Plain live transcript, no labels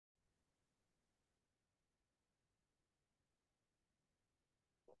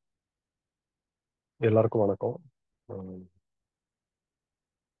எல்லாருக்கும் வணக்கம். உம்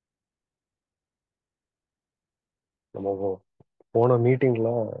நம்ம போன மீட்டிங்ல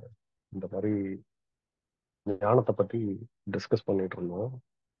இந்த மாதிரி ஞானத்தை பத்தி டிஸ்கஸ் பண்ணிட்டு இருந்தோம்.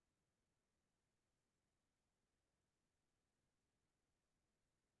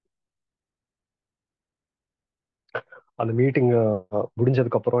 அந்த மீட்டிங்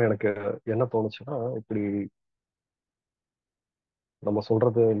முடிஞ்சதுக்கு அப்புறம் எனக்கு என்ன தோணுச்சுன்னா, இப்படி நம்ம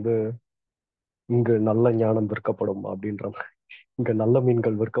சொல்றது இங்கு நல்ல ஞானம் விற்கப்படும் அப்படின்ற மாதிரி, இங்க நல்ல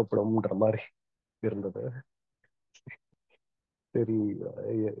மீன்கள் விற்கப்படும்ன்ற மாதிரி இருந்தது. சரி,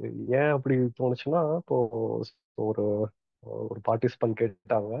 ஏன் அப்படி தோணுச்சுன்னா, இப்போ ஒரு ஒரு பார்ட்டிசிபென்ட்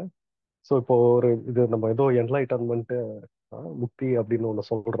கேட்டாங்க. ஸோ இப்போ இது நம்ம ஏதோ என்லைட்டன்மெண்ட், முக்தி அப்படின்னு ஒண்ணு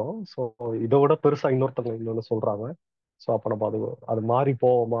சொல்றோம். ஸோ இதை விட பெருசா இன்னொருத்தவங்க இன்னொன்னு சொல்றாங்க. ஸோ அப்ப நம்ம அது மாறி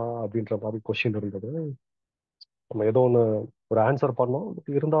போவோமா அப்படின்ற மாதிரி கொஸ்டின் இருந்தது. நம்ம ஏதோ ஒன்று ஒரு ஆன்சர் பண்ணோம்.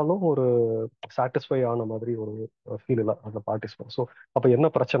 இருந்தாலும் ஒரு சாட்டிஸ்ஃபை ஆன மாதிரி ஒரு ஃபீல் இல்லை அந்த பார்ட்டிசிபென்ட். ஸோ அப்போ என்ன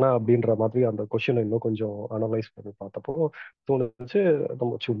பிரச்சனை அப்படின்ற மாதிரி அந்த கொஷினை இன்னும் கொஞ்சம் அனலைஸ் பண்ணி பார்த்தப்போ தோணுச்சு,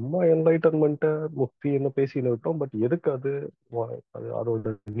 நம்ம சும்மா என்லைட்டன்மெண்ட் முக்தின்னு பேசின்னு விட்டோம். பட் எதுக்கு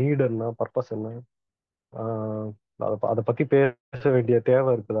அதோட நீட் என்ன, பர்பஸ் என்ன, ஆஹ் அதை பத்தி பேச வேண்டிய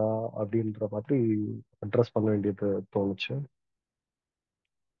தேவை இருக்குதா அப்படின்ற மாதிரி அட்ரஸ் பண்ண வேண்டியது தோணுச்சு.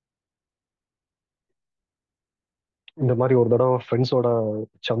 இந்த மாதிரி ஒரு தடவை ஃப்ரெண்ட்ஸோட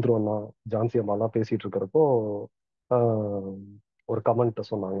சந்துரு அண்ணா, ஜான்சி அம்மாலாம் பேசிட்டு இருக்கிறப்போ ஆஹ், ஒரு கமெண்ட்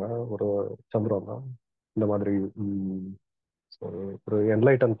சொன்னாங்க. ஒரு சந்துரு அண்ணா இந்த மாதிரி உம், ஒரு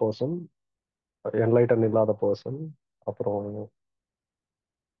என்லைட்டன் பர்சன், என்லைட்டன் இல்லாத பர்சன், அப்புறம்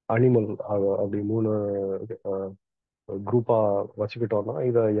அனிமல், அப்படி மூணு குரூப்பா வச்சுக்கிட்டோம்னா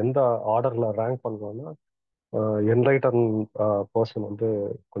இதை எந்த ஆர்டர்ல ரேங்க் பண்ணலாம்னா, என்லைட்டன் பர்சன்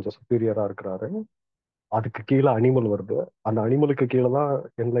கொஞ்சம் சுப்பீரியரா இருக்கிறாரு. அதுக்கு கீழே அனிமல் வருது. அந்த அனிமலுக்கு கீழே தான்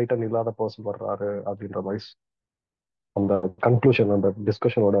என்லைட்டன் இல்லாத பர்சன் வர்றாரு அப்படின்ற மாதிரி அந்த கன்க்ளூஷன், அந்த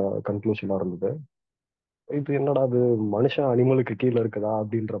டிஸ்கஷனோட கன்க்ளூஷனா இருந்தது. இது என்னடா அது, மனுஷன் அனிமலுக்கு கீழே இருக்குதா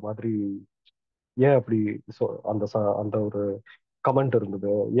அப்படின்ற மாதிரி. ஏன் அப்படி அந்த அந்த ஒரு கமெண்ட் இருந்தது.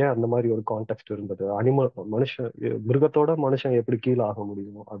 ஏன் அந்த மாதிரி ஒரு கான்டெக்ட் இருந்தது? மனுஷன், மிருகத்தோட மனுஷன் எப்படி கீழே ஆக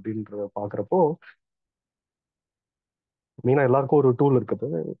முடியும் அப்படின்றத பாக்குறப்போ, மெயினா எல்லாருக்கும் ஒரு டூல் இருக்குது,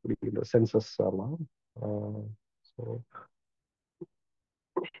 இப்படி இந்த சென்சஸ் எல்லாம். ஸோ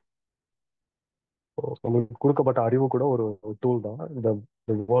நம்மளுக்கு கொடுக்கப்பட்ட அறிவு கூட ஒரு டூல் தான். இந்த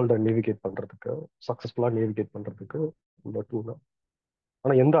வேர்ல்டை நேவிகேட் பண்றதுக்கு, சக்சஸ்ஃபுல்லா நேவிகேட் பண்றதுக்கு இந்த டூல் தான்.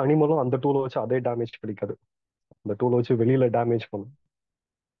 ஆனா எந்த அனிமலும் அந்த டூலை வச்சு அதே டேமேஜ் கிடைக்காது. அந்த டூலை வச்சு வெளியில டேமேஜ் பண்ணும்.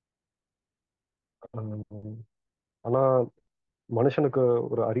 ஆஹ் ஆனா மனுஷனுக்கு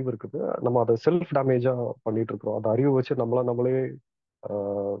ஒரு அறிவு இருக்குது. நம்ம அதை செல்ஃப் டேமேஜா பண்ணிட்டு இருக்கிறோம். அந்த அறிவை வச்சு நம்மளே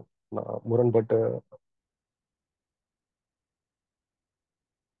ஆஹ் முரண்பட்டு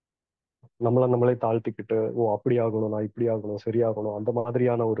நம்மளே தாழ்த்திக்கிட்டு, ஓ அப்படி ஆகணும், நான் இப்படி ஆகணும், சரியாகணும், அந்த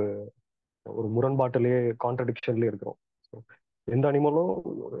மாதிரியான ஒரு ஒரு முரண்பாட்டிலேயே, கான்ட்ரடிக்ஷன்லயே இருக்கிறோம். So, எந்த அனிமலும்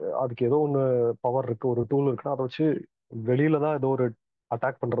அதுக்கு ஏதோ ஒன்று பவர் இருக்கு, ஒரு டூல் இருக்குன்னா அதை வச்சு வெளியில தான் ஏதோ ஒரு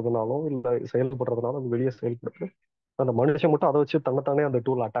அட்டாக் பண்றதுனாலும் இல்லை செயல்படுறதுனாலும் அது வெளியே செயல்படுது. அந்த மனுஷன் மட்டும் அதை வச்சு தன்னைத்தானே அந்த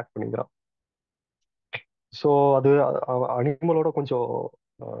டூல் அட்டாக் பண்ணிக்கிறான். ஸோ அது அனிமலோட கொஞ்சம்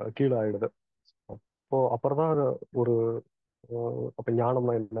கீழே ஆயிடுது. அப்போ அப்புறம் தான் ஒரு அப்ப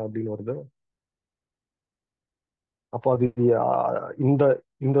ஞானம்னா என்ன அப்படின்னு வருது. அப்போ அது இந்த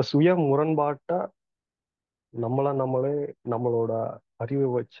இந்த சுய முரண்பாட்டை நம்மளே நம்மளோட அறிவை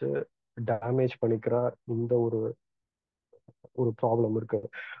வச்சு டேமேஜ் பண்ணிக்கிற இந்த ஒரு ஒரு ப்ராப்ளம் இருக்கு.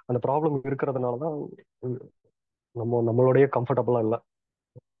 அந்த ப்ராப்ளம் இருக்கிறதுனால தான் நம்மளோடய கம்ஃபர்டபுளா இல்லை.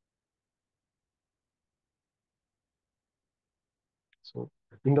 ஸோ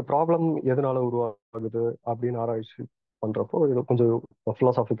இந்த ப்ராப்ளம் எதனால உருவாகுது அப்படின்னு ஆராய்ச்சி பண்றப்போ, இது கொஞ்சம்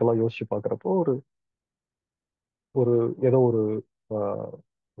பிலாசாபிக்கலா யோசிச்சு பார்க்குறப்போ ஒரு ஒரு ஏதோ ஒரு ஆஹ்,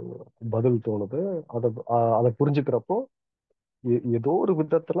 பதில் தோணுது. அதை புரிஞ்சுக்கிறப்போ ஏதோ ஒரு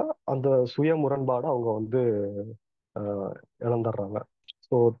விதத்துல அந்த சுய முரண்பாடை அவங்க ஆஹ், இழந்துடுறாங்க.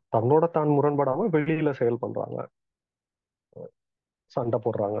 ஸோ தன்னோட தான் முரண்படாம வெளியில செயல் பண்றாங்க, சண்டை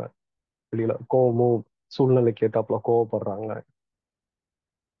போடுறாங்க, வெளியில கோவமும், சூழ்நிலைக்கு ஏத்தாப்புல கோவப்படுறாங்க.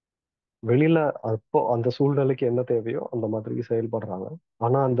 வெளியில அப்போ அந்த சூழ்நிலைக்கு என்ன தேவையோ அந்த மாதிரி செயல்படுறாங்க.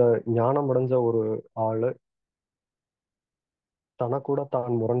 ஆனா அந்த ஞானம் அடைஞ்ச ஒரு ஆளு தனக்கூட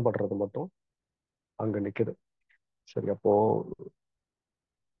தான் முரண்படுறது மட்டும் அங்க நிக்குது. சரி, அப்போ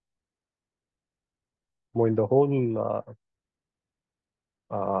இந்த ஹோல்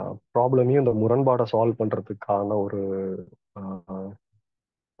ப்ராப்ளமையும் இந்த முரண்பாடை சால்வ் பண்றதுக்கான ஒரு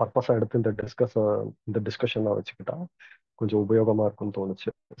பர்பஸா எடுத்து இந்த டிஸ்கஷனை வச்சுக்கிட்டா கொஞ்சம் உபயோகமா இருக்கும்னு தோணுச்சு.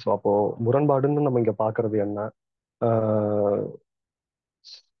 ஸோ அப்போ முரண்பாடுன்னு நம்ம இங்க பாக்குறது என்ன? ஆஹ்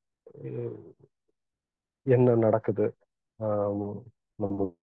என்ன நடக்குது, ஆஹ் நம்ம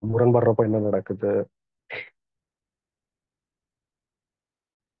முரண்படுறப்ப என்ன நடக்குது.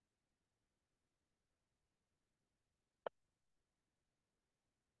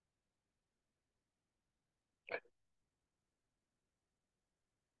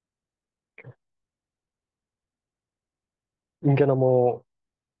 இங்க நம்ம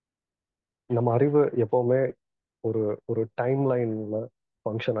நம்ம அறிவு எப்பவுமே ஒரு ஒரு டைம் லைன்ல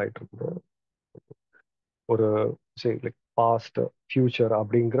ஃபங்க்ஷன் ஆயிட்டு இருக்குது. ஒரு சரி லைக் பாஸ்ட் ஃபியூச்சர்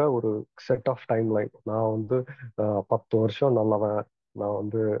அப்படிங்கிற ஒரு செட் ஆஃப் டைம் லைன். நான் வந்து 10 வருஷம் நல்லவன், நான்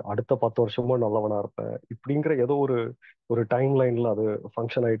வந்து அடுத்த 10 வருஷமும் நல்லவனா இருப்பேன், இப்படிங்கிற ஏதோ ஒரு ஒரு டைம் லைன்ல அது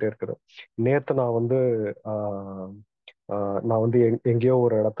ஃபங்க்ஷன் ஆகிட்டே இருக்குது. நேத்து நான் வந்து ஆஹ், நான் வந்து எங்கேயோ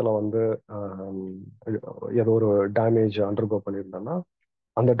ஒரு இடத்துல வந்து ஆஹ், ஏதோ ஒரு டேமேஜ் அண்டர்கோ பண்ணியிருந்தேன்னா,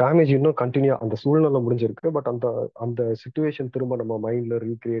 அந்த டேமேஜ் இன்னும் கண்டினியூ, அந்த சூழ்நிலை முடிஞ்சிருக்கு, பட் அந்த அந்த சுச்சுவேஷன் திரும்ப நம்ம மைண்ட்ல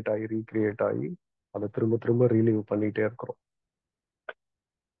ரீக்ரியேட் ஆகி அதை திரும்ப திரும்ப ரீலீவ் பண்ணிட்டே இருக்கிறோம்.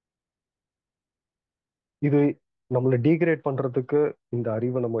 இது நம்மளை டீக்ரேட் பண்றதுக்கு இந்த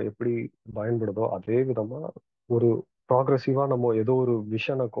அறிவை நம்ம எப்படி பயன்படுதோ அதே விதமா ஒரு ப்ராக்ரெசிவா நம்ம ஏதோ ஒரு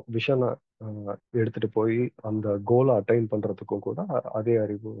விஷனை எடுத்துட்டு போய் அந்த கோலை அட்டைன் பண்றதுக்கும் கூட அதே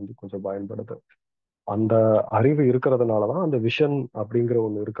அறிவு வந்து கொஞ்சம் பயன்படுது. அந்த அறிவு இருக்கிறதுனாலதான், அந்த விஷன் அப்படிங்கிற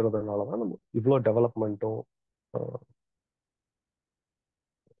ஒண்ணு இருக்கிறதுனாலதான் நம்ம இவ்வளோ டெவலப்மெண்ட்டும்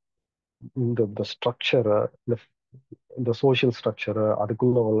இந்த ஸ்ட்ரக்சரை, இந்த இந்த சோஷியல் ஸ்ட்ரக்சரு,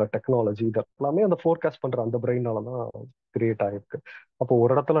 அதுக்குள்ள உள்ள டெக்னாலஜி, இது எல்லாமே அந்த ஃபோர்காஸ்ட் பண்ற அந்த பிரெயினால தான் கிரியேட் ஆயிருக்கு. அப்போ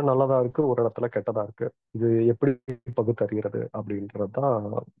ஒரு இடத்துல நல்லதா இருக்கு, ஒரு இடத்துல கெட்டதா இருக்கு. இது எப்படி பகுத்தறிகிறது அப்படின்றது தான்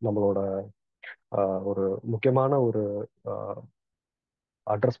நம்மளோட ஒரு முக்கியமான ஒரு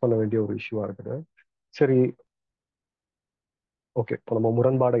அட்ரஸ் பண்ண வேண்டிய ஒரு இஷ்யூவா இருக்குது. சரி, ஓகே, இப்போ நம்ம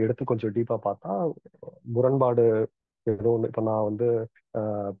முரண்பாடை எடுத்து கொஞ்சம் டீப்பா பார்த்தா, முரண்பாடு ஏதோ ஒன்று. இப்போ நான் வந்து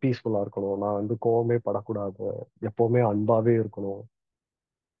பீஸ்ஃபுல்லா இருக்கணும், நான் வந்து கோவமே படக்கூடாது, எப்பவுமே அன்பாவே இருக்கணும்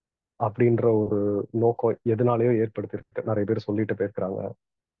அப்படின்ற ஒரு நோக்கம் எதனாலயோ ஏற்படுத்தியிருக்கு. நிறைய பேர் சொல்லிட்டு போயிருக்கிறாங்க.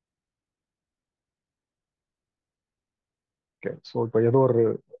 ஓகே, ஸோ இப்போ ஏதோ ஒரு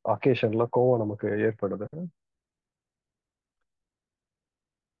அக்கேஷன்ல கோவம் நமக்கு ஏற்படுது.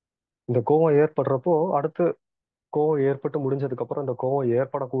 இந்த கோவம் ஏற்படுறப்போ அடுத்து கோவம் ஏற்பட்டு முடிஞ்சதுக்கு அப்புறம் இந்த கோவம்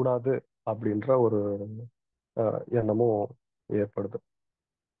ஏற்படக்கூடாது அப்படின்ற ஒரு எண்ணமும் ஏற்படுது.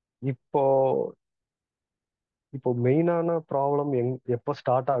 இப்போ இப்போ மெயினான ப்ராப்ளம் எப்போ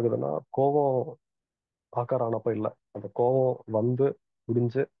ஸ்டார்ட் ஆகுதுன்னா, கோவம் ஆக்காரானப்ப இல்லை, அந்த கோவம் வந்து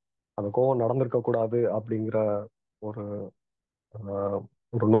முடிஞ்சு அந்த கோவம் நடந்திருக்க கூடாது அப்படிங்கிற ஒரு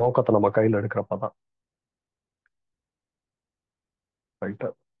ஒரு நோக்கத்தை நம்ம கையில் எடுக்கிறப்பதான். ரைட்டு.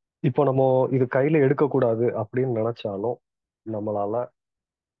 இப்போ நம்ம இது கையில எடுக்கக்கூடாது அப்படின்னு நினைச்சாலும் நம்மளால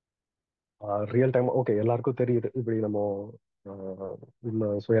ரியல் டைம், ஓகே, எல்லாருக்கும் தெரியுது இப்படி நம்ம ஆஹ், இந்த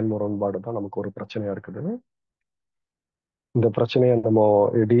சுய முரண்பாடு தான் நமக்கு ஒரு பிரச்சனையா இருக்குது. இந்த பிரச்சனையை நம்ம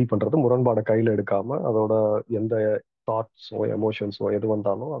டீல் பண்றது முரண்பாடை கையில எடுக்காம, அதோட எந்த தாட்ஸோ எமோஷன்ஸோ எது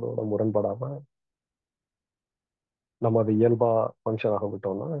வந்தாலும் அதோட முரண்படாம நம்ம அது இயல்பா ஃபங்க்ஷன் ஆக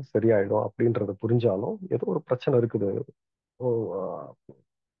விட்டோம்னா சரியாயிடும் அப்படின்றது புரிஞ்சாலும் ஏதோ ஒரு பிரச்சனை இருக்குது. ஓ,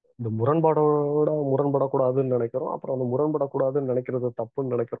 இந்த முரண்பாடோட முரண்படக்கூடாதுன்னு நினைக்கிறோம், அப்புறம் அந்த முரண்படக்கூடாதுன்னு நினைக்கிறது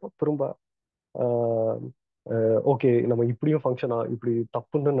தப்புன்னு நினைக்கிறோம், திரும்ப ஓகே நம்ம இப்படியும் ஃபங்க்ஷனா, இப்படி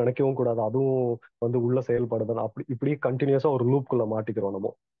தப்புன்னு நினைக்கவும் கூடாது, அதுவும் வந்து உள்ள செயல்படுதுன்னு அப்படி இப்படி கண்டினியூஸா ஒரு லூப்குள்ள மாட்டிக்கிறோம் நம்ம.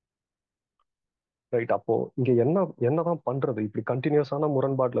 ரைட். அப்போ இங்க என்னதான் பண்றது, இப்படி கண்டினியூஸான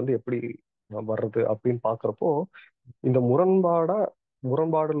முரண்பாடுல இருந்து எப்படி வர்றது அப்படின்னு பாக்குறப்போ, இந்த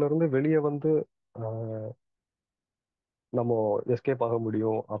முரண்பாடுல இருந்து வெளியே வந்து ஆஹ், நம்ம எஸ்கேப் ஆக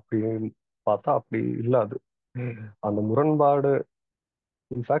முடியும் அப்படின்னு பார்த்தா அப்படி இல்ல அது. அந்த முரண்பாடு,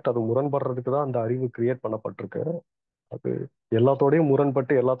 இன்ஃபேக்ட் அது முரண்படுறதுக்கு தான் அந்த அறிவு கிரியேட் பண்ணப்பட்டிருக்கு. அது எல்லாத்தோடையும்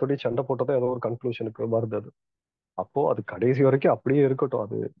முரண்பட்டு எல்லாத்தோடையும் சண்டை போட்டதோ ஏதோ ஒரு கன்க்ளூஷனுக்கு வருது அது. அப்போ அது கடைசி வரைக்கும் அப்படியே இருக்கட்டும்.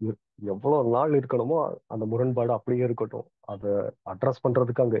 அது எ- எவ்வளவு நாள் இருக்கணுமோ அந்த முரண்பாடு அப்படியே இருக்கட்டும். அதை அட்ரஸ்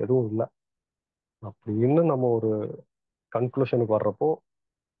பண்றதுக்கு அங்க எதுவும் இல்லை அப்படின்னு நம்ம ஒரு கன்க்ளூஷனுக்கு வர்றப்போ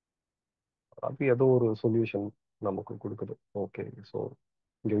அது ஏதோ ஒரு சொல்யூஷன் நமக்கு கொடுக்குது. ஓகே, ஸோ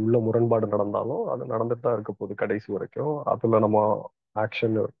இங்க உள்ள முரண்பாடு நடந்தாலும் அது நடந்துட்டு தான் இருக்க போகுது கடைசி வரைக்கும், அதுல நம்ம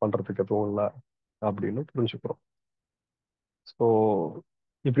ஆக்ஷன் பண்றதுக்கு எதுவும் இல்லை அப்படின்னு புரிஞ்சுக்கிறோம். ஸோ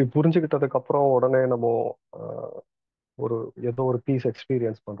இப்படி புரிஞ்சுக்கிட்டதுக்கு அப்புறம் உடனே நம்ம ஆஹ், ஒரு ஏதோ ஒரு பீஸ்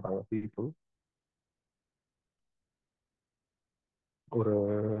எக்ஸ்பீரியன்ஸ் பண்றாங்க பீப்புள். ஒரு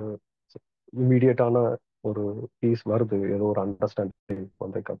இம்மீடியட்டான ஒரு பீஸ் வருது ஏதோ ஒரு அண்டர்ஸ்டாண்டிங்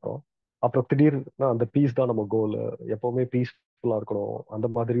வந்ததுக்கு அப்புறம். அப்புறம் திடீர்னு அந்த பீஸ் தான் நம்ம கோல், எப்பவுமே பீஸ்ஃபுல்லா இருக்கணும் அந்த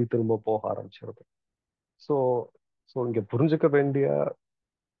மாதிரி திரும்ப போக ஆரம்பிச்சிருது. ஸோ ஸோ இங்க புரிஞ்சுக்க வேண்டிய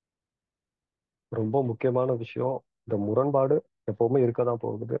ரொம்ப முக்கியமான விஷயம், இந்த முரண்பாடு எப்பவுமே இருக்க தான்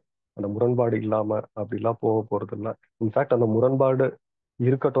போகுது. அந்த முரண்பாடு இல்லாம அப்படிலாம் போக போறது இல்லை. இன்ஃபேக்ட் அந்த முரண்பாடு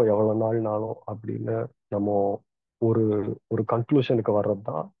இருக்கட்டும் எவ்வளவு நாள்னாலும் அப்படின்னு நம்ம ஒரு ஒரு கன்க்ளூஷனுக்கு வர்றது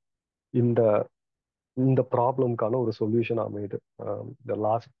தான் இந்த இந்த ப்ராப்ளம்க்கான ஒரு சொல்யூஷன் அமையுது. இந்த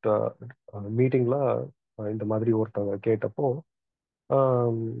லாஸ்ட் மீட்டிங்ல இந்த மாதிரி ஒருத்தவங்க கேட்டப்போ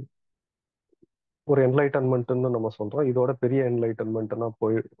ஆம், ஒரு என்லைட்டன்மெண்ட்னு நம்ம சொல்றோம், இதோட பெரிய என்லைட்டன்மெண்ட்னா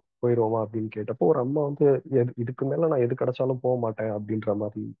போயிடுவோமா அப்படின்னு கேட்டப்போ ஒரு அம்மா வந்து இதுக்கு மேல நான் எது கிடைச்சாலும் போக மாட்டேன் அப்படின்ற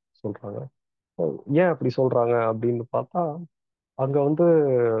மாதிரி சொல்றாங்க. ஏன் அப்படி சொல்றாங்க அப்படின்னு பார்த்தா அங்க வந்து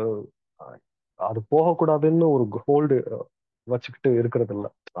அஹ், அது போகக்கூடாதுன்னு ஒரு ஹோல்டு வச்சுக்கிட்டு இருக்கிறது இல்ல.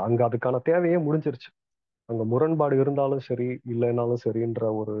 அங்க அதுக்கான தேவையே முடிஞ்சிருச்சு. அங்க முரண்பாடு இருந்தாலும் சரி இல்லைனாலும் சரின்ற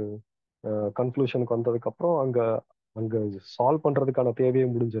ஒரு கன்க்ளூஷனுக்கு வந்ததுக்கு அப்புறம் அங்க அங்க சால்வ் பண்றதுக்கான தேவையே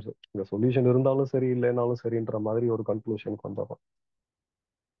முடிஞ்சிருது. இங்க சொல்யூஷன் இருந்தாலும் சரி இல்லைனாலும் சரின்ற மாதிரி ஒரு கன்க்ளூஷனுக்கு வந்துடும்.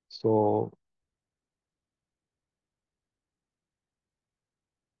 ஸோ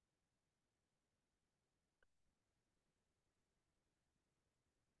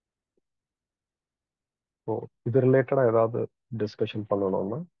இது ரிலேட்டடா ஏதாவது டிஸ்கஷன்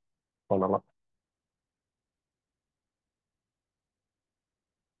பண்ணணும்னா பண்ணலாம்.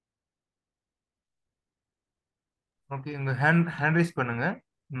 ஓகே, உங்க ஹேண்ட் ஹேண்ட் ரைஸ் பண்ணுங்க,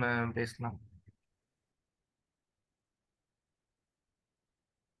 நம்ம பேசலாம்.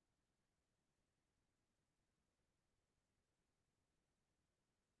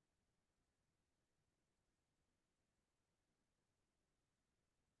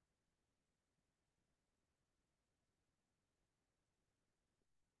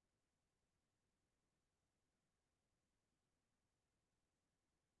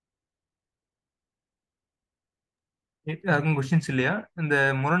 யாருக்கும் கொஸ்டின்ஸ் இல்லையா? இந்த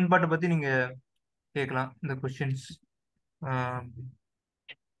முரண்பாட்டை பத்தி நீங்க கேட்கலாம், இந்த கொஸ்டின்ஸ்.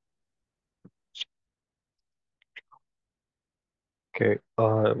 ஓகே.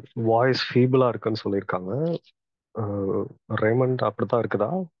 வாய்ஸ் ஃபீபிளா இருக்குன்னு சொல்லியிருக்காங்க. ரேமண்ட் அப்படித்தான்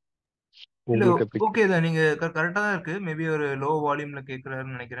இருக்குதா? இல்ல, உங்களுக்கு எப்படி? ஓகே தான், நீங்க கரெக்டா தான் இருக்கு. மேபி ஒரு லோ வால்யூம்ல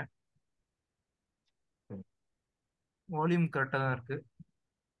கேட்கறாருன்னு நினைக்கிறேன். வால்யூம் கரெக்டா தான் இருக்கு.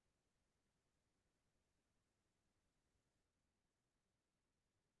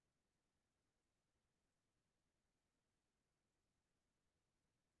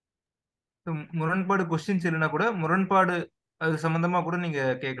 முரண்பாடு கொஸ்டின்ஸ் இல்லைன்னா கூட முரண்பாடு அது சம்பந்தமா கூட நீங்க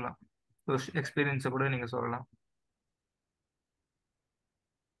கேட்கலாம். எக்ஸ்பீரியன்ஸை கூட நீங்க சொல்லலாம்.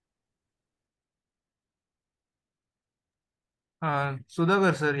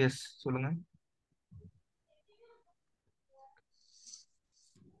 சுதாகர் சார், எஸ் சொல்லுங்க.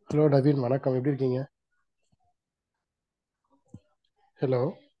 ஹலோ நவீன், வணக்கம். எப்படி இருக்கீங்க? ஹலோ.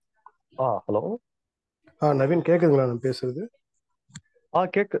 ஹலோ. நவீன், கேட்குதுங்களா நான் பேசுறது?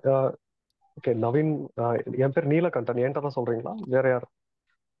 கேக்கு. ஓகே நவீன். என் பேர் நீலகண்டன். என்கிட்ட தான் சொல்றீங்களா வேற யார்?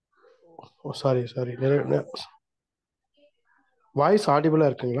 ஓ, சாரி சாரி. வாய்ஸ் ஆடிபிளா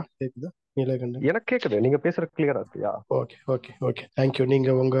இருக்குங்களா? கேட்குதா? நீலகண்டன். எனக்கு கேக்குது, நீங்க பேசுறது கிளியரா இருக்குயா? Okay okay okay, thank you.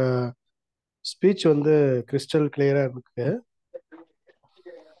 நீங்கள் உங்கள் ஸ்பீச் வந்து கிறிஸ்டல் கிளியராக இருக்கு.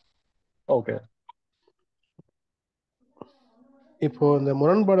 ஓகே. இப்போ இந்த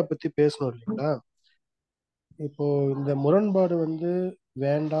முரண்பாடை பற்றி பேசணும் இல்லைங்களா? இப்போ இந்த முரண்பாடு வந்து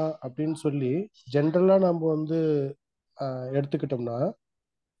வேண்டாம் அப்படின்னு சொல்லி ஜென்ரலாக நம்ம வந்து எடுத்துக்கிட்டோம்னா,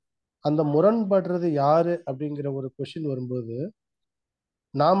 அந்த முரண்படுறது யாரு அப்படிங்கிற ஒரு கொஷின் வரும்போது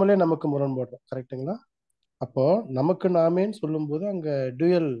நாமளே நமக்கு முரண்படுறோம். கரெக்டுங்களா? அப்போ நமக்கு நாமேன்னு சொல்லும்போது அங்க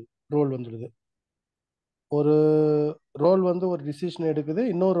டூயல் ரோல் வந்துடுது. ஒரு ரோல் வந்து ஒரு டிசிஷன் எடுக்குது,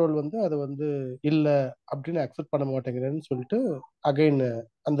 இன்னொரு ரோல் வந்து அதை வந்து இல்லை அப்படின்னு அக்செப்ட் பண்ண மாட்டேங்கிறேன்னு சொல்லிட்டு அகைன்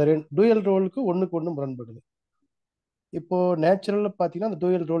அந்த டூயல் ரோலுக்கு ஒண்ணுக்கு ஒண்ணு முரண்படுது. இப்போ நேச்சுரல்ல பாத்தீங்கன்னா அந்த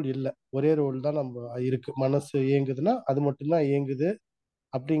டூயல் ரோல் இல்லை, ஒரே ரோல் தான் நம்ம இருக்கு. மனசு இயங்குதுன்னா அது மட்டும்தான் இயங்குது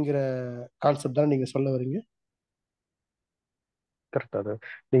அப்படிங்கிற கான்செப்ட் தான் நீங்க சொல்ல வரீங்க. கரெக்ட். அது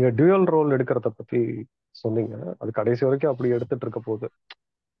நீங்க டியூயல் ரோல் எடுக்கிறத பத்தி சொன்னீங்க. அது கடைசி வரைக்கும் அப்படி எடுத்துட்டு இருக்க போகுது.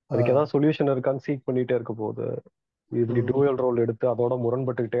 அதுக்கு ஆஹ் ஏதாவது சொல்யூஷன் இருக்கான்னு சீக் பண்ணிட்டே இருக்க போகுது. இப்படி உம் டூயல் ரோல் எடுத்து அதோட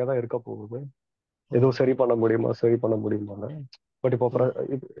முரண்பட்டுக்கிட்டே தான் இருக்க போகுது. உம் எதுவும் சரி பண்ண முடியுமா சரி பண்ண முடியுமா? பட் இப்போ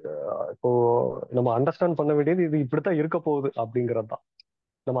உம் இப்போ நம்ம அண்டர்ஸ்டாண்ட் பண்ண வேண்டியது இது இப்படித்தான் இருக்க போகுது அப்படிங்கிறது தான்.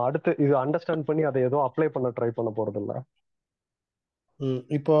 நம்ம அடுத்து இது அண்டர்ஸ்டாண்ட் பண்ணி அதை ஏதோ அப்ளை பண்ண ட்ரை பண்ண போறது இல்ல.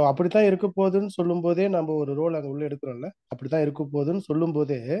 இப்போ அப்படித்தான் இருக்க போகுதுன்னு சொல்லும் போதே நம்ம ஒரு ரோல் அங்க உள்ள எடுக்கிறோம்ல. அப்படித்தான் இருக்க போகுதுன்னு சொல்லும்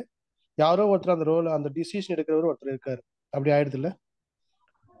போதே யாரோ ஒருத்தர் அந்த ரோல், அந்த டிசிஷன் எடுக்கிறவர் ஒருத்தர் இருக்காரு. அப்படி ஆயிடுது இல்ல?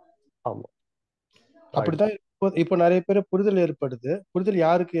 ஆமா, ஆயிடுது. அப்படித்தான் இப்போ நிறைய பேர் புரிதல் ஏற்படுது. புரிதல்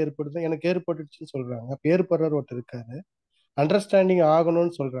யாருக்கு ஏற்படுது? எனக்கு ஏற்பட்டுச்சுன்னு சொல்றாங்க. அப்ப ஏற்படுறவர் ஒருத்தர் இருக்காரு. அண்டர்ஸ்டாண்டிங்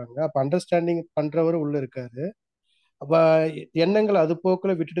ஆகணும்னு சொல்றாங்க. அப்ப அண்டர்ஸ்டாண்டிங் பண்றவர் உள்ள இருக்காரு. அப்ப எண்ணங்கள் அது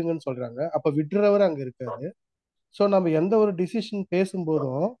போக்குல விட்டுடுங்கன்னு சொல்றாங்க. அப்ப விடுறவர் அங்க இருக்காரு. ஸோ நம்ம எந்த ஒரு டிசிஷன்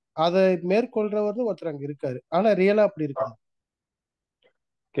பேசும்போதும் அதை மேற்கொள்றவர்னு ஒருத்தர் அங்க இருக்காரு. ஆனா ரியலா அப்படி இருக்குமா?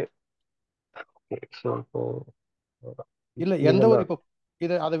 ஓகே. ஸோ இப்போ இல்ல நீங்க எந்த இந்த ஒரு இப்போ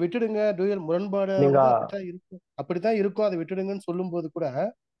அதை விட்டுடுங்க, டூயல் முரண்பாடு நீங்க வந்து அப்படித்தான் இருக்கும் அதை விட்டுடுங்கன்னு சொல்லும் போது கூட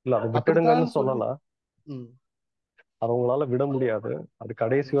இல்ல அதை விட்டுடுங்கன்னு அப்படித்தான் சொல்லி. சொல்லல. ம். அதை உங்களால விட முடியாது. அது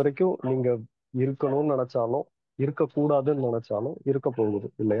கடைசி வரைக்கும் நீங்க இருக்கணும்னு நினைச்சாலும் இருக்கக்கூடாதுன்னு நினைச்சாலும் இருக்க போகுது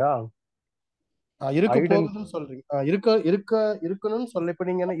இல்லையா? இருக்க ஐடென்டி போகுதுன்னு சொல்றீங்க. இருக்க இருக்க இருக்கணும்னு சொல்ல, இப்ப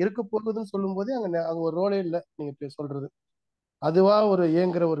நீங்க என்ன இருக்க போகுதுன்னு சொல்லும் போதே அங்க ஒரு ரோலே இல்ல நீங்க இப்ப சொல்றது. அதுவா ஒரு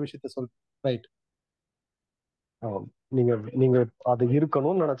ஏங்குற ஒரு விஷயத்த சொல்றீங்க. ரைட். நீங்க நீங்க அது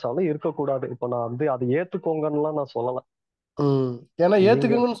இருக்கணும்னு நினைச்சாலும் இருக்கக்கூடாது. இப்ப நான் வந்து அதை ஏத்துக்கோங்கன்னுலாம் நான் சொல்லல. ஏன்னா நீங்க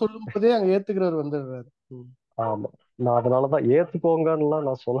ஏத்துக்குங்கன்னு சொல்லும் போதே அங்க ஏத்துக்கிறவர் வந்துடுறாரு. ஆமா, நான் அதனாலதான் ஏத்துக்கோங்கன்னுலாம்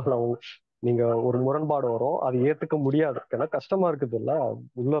நான் சொல்லல. நீங்க ஒரு முரண்பாடு வரும், அது ஏத்துக்க முடியாது, ஏன்னா கஷ்டமா இருக்குது இல்ல,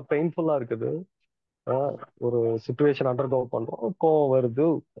 உள்ள பெயின்ஃபுல்லா இருக்குது. ஒரு சுச்சுவேஷன் அண்டர்கோ பண்றோம், கோவம் வருது,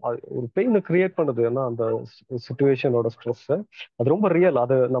 ஒரு பெயின் கிரியேட் பண்ணுது. ஏன்னா அந்த சுச்சுவேஷனோட ஸ்ட்ரெஸ் அது ரொம்ப ரியல்.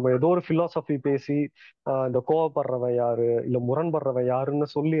 அது நம்ம ஏதோ ஒரு பிலாசபி பேசி இந்த கோவப்படுறவன் யாரு இல்ல முரண்படுறவன் யாருன்னு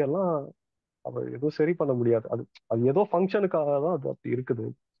சொல்லி எல்லாம் அது எதுவும் சரி பண்ண முடியாது. அது அது ஏதோ ஃபங்க்ஷனுக்காக தான் அது அப்படி இருக்குது.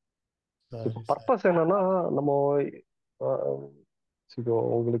 இப்போ சரி சரி. பர்பஸ் என்னன்னா, நம்ம அஹ், இப்போ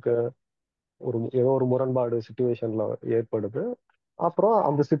உங்களுக்கு ஏதோ ஒரு முரண்பாடு சுச்சுவேஷன்ல ஏற்படுது. அப்புறம்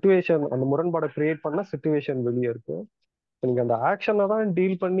அந்த சுச்சுவேஷன், அந்த முரண்பாடை கிரியேட் பண்ண சுச்சுவேஷன் வெளியே இருக்கு. நீங்க அந்த ஆக்ஷனை தான்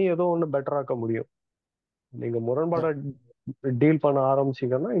டீல் பண்ணி ஏதோ ஒண்ணு பெட்டர் ஆக்க முடியும். நீங்க முரண்பாடை டீல் பண்ண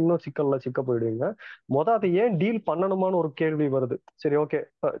ஆரம்பிச்சீங்கன்னா இன்னும் சிக்கல்ல சிக்க போயிடுவீங்க. அதை ஏன் டீல் பண்ணணுமான்னு ஒரு கேள்வி வருது. சரி, ஓகே,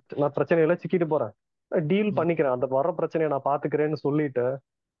 நான் பிரச்சனையில சிக்கிட்டு போறேன், டீல் பண்ணிக்கிறேன், அந்த வர பிரச்சனையை நான் பாத்துக்கிறேன்னு சொல்லிட்டு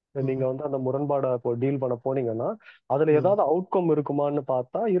நீங்க வந்து அந்த முரண்பாடை இப்போ டீல் பண்ண போனீங்கன்னா அதுல ஏதாவது அவுட்கம் இருக்குமான்னு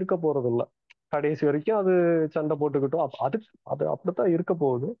பார்த்தா இருக்க போறது இல்ல. கடைசி வரைக்கும் அது சண்டை போட்டுக்கிட்டோம், அது அது அப்படித்தான் இருக்க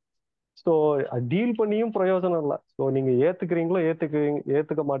போகுது. ஸோ டீல் பண்ணியும் பிரயோஜனம் இல்லை. ஸோ நீங்க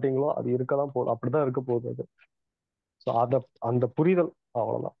ஏத்துக்க மாட்டீங்களோ அது இருக்கதான் போகுது, அப்படிதான் இருக்க போகுது அது. ஸோ அந்த புரிதல்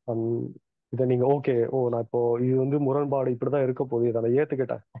அவ்வளவுதான். இதை நீங்க ஓகே, நான் இப்போ இது வந்து முரண்பாடு இப்படிதான் இருக்க போகுது, இதை நான்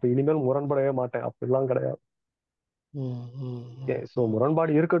ஏத்துக்கிட்டேன், அப்ப இனிமேல் முரண்படவே மாட்டேன் அப்படிலாம் கிடையாது. ஸோ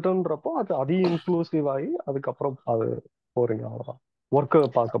முரண்பாடு இருக்கட்டும்ன்றப்போ அது அதையும் இன்க்ளூசிவ் ஆகி அதுக்கப்புறம் அது போறீங்க, அவ்வளவுதான். ஒர்க்கை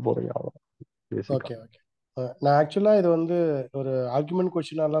பார்க்க போறீங்க, அவ்வளவுதான் பேசிக்கா. Okay okay. நான் ஆக்சுவலா இது வந்து ஒரு ஆர்குமெண்ட்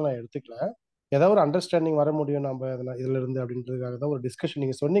கொஸ்டினாலாம் நான் எடுத்துக்கல. ஏதாவது ஒரு அண்டர்ஸ்டாண்டிங் வர முடியும் நம்ம இதுல இருந்து அப்படின்றதுக்காக தான் ஒரு டிஸ்கஷன்.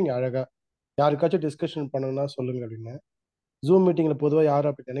 நீங்க சொன்னீங்க அழகா, யாருக்காச்சும் டிஸ்கஷன் பண்ணணும்னா சொல்லுங்க அப்படின்னு. ஜூம் மீட்டிங்ல பொதுவாக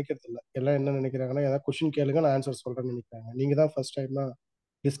யாரும் அப்படி நினைக்கிறது இல்லை. எல்லாம் என்ன நினைக்கிறாங்கன்னா, ஏதாவது கொஸ்டின் கேளுங்க நான் ஆன்சர் சொல்றேன்னு நினைக்கிறாங்க. நீங்க தான் ஃபர்ஸ்ட் டைம் தான்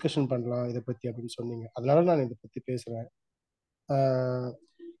டிஸ்கஷன் பண்ணலாம் இதை பத்தி அப்படின்னு சொன்னீங்க. அதனால நான் இதை பத்தி பேசுறேன்.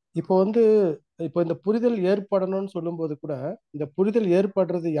 இப்போ வந்து இப்போ இந்த புரிதல் ஏற்படணும்னு சொல்லும்போது கூட இந்த புரிதல்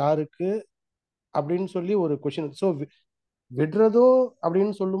ஏற்படுறது யாருக்கு அப்படின்னு சொல்லி ஒரு கொஸ்டின். ஸோ விடுறதோ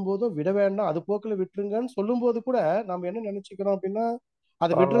அப்படின்னு சொல்லும் போதும் விட வேண்டாம், அது போக்குல விட்டுருங்கன்னு சொல்லும் போது கூட நம்ம என்ன நினைச்சுக்கிறோம் அப்படின்னா,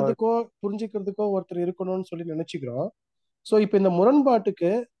 அதை விடுறதுக்கோ புரிஞ்சுக்கிறதுக்கோ ஒருத்தர் இருக்கணும்னு சொல்லி நினைச்சுக்கிறோம். ஸோ இப்போ இந்த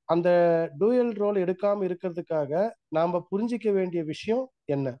முரண்பாட்டுக்கு அந்த டூயல் ரோல் எடுக்காம இருக்கிறதுக்காக நாம புரிஞ்சிக்க வேண்டிய விஷயம்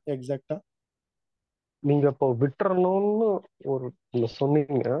என்ன எக்ஸாக்டா? நீங்க இப்போ விட்டுறணும்னு ஒரு நீங்க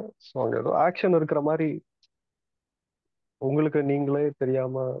சொன்னீங்க. ஸோ அங்க ஏதோ ஆக்ஷன் இருக்கிற மாதிரி உங்களுக்கு நீங்களே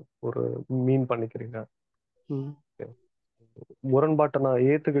தெரியாம ஒரு மீன் பண்ணிக்கிறீங்க. முரண்பாட்டை நான்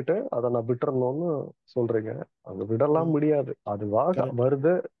ஏத்துக்கிட்டு அதை நான் விட்டுறணும்னு சொல்றீங்க. அது விடலாம் முடியாது, அதுவா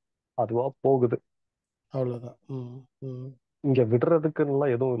வருது, அதுவா போகுது, அவ்வளவுதான். இங்க விடுறதுக்குன்னு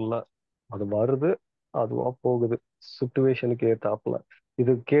எதுவும் இல்லை. அது வருது, அதுவா போகுது, சுச்சுவேஷனுக்கு ஏத்தாப்புல.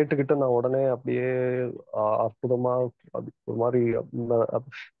 இது கேட்டுக்கிட்டு நான் உடனே அப்படியே அற்புதமா அது ஒரு மாதிரி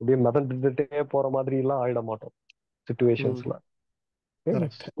அப்படியே மிதந்துட்டே போற மாதிரி எல்லாம் ஆயிட மாட்டோம் சுச்சுவேஷன்ஸ்ல.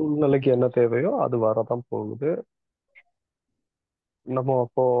 சூழ்நிலைக்கு என்ன தேவையோ அது வரதான் போகுது. நம்ம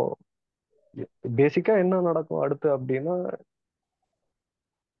அப்போ பேசிக்கா என்ன நடக்கும் அடுத்து அப்படின்னா,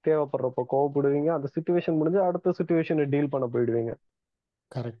 தேவைப்படுறப்போ கோவப்படுவீங்க, அந்த சுச்சுவேஷன் முடிஞ்சு அடுத்த சுச்சுவேஷனை டீல் பண்ண போயிடுவீங்க.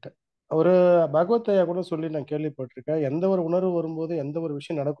 கரெக்ட். ஒரு பகவத்தையா கூட சொல்லி நான் கேள்விப்பட்டிருக்கேன், எந்த ஒரு உணர்வு வரும்போது எந்த ஒரு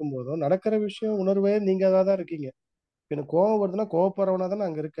விஷயம் நடக்கும் போதும் நடக்கிற விஷயம் உணர்வே நீங்க தான் இருக்கீங்க. எனக்கு கோவம் வருதுன்னா கோவப்படுறவனா தான்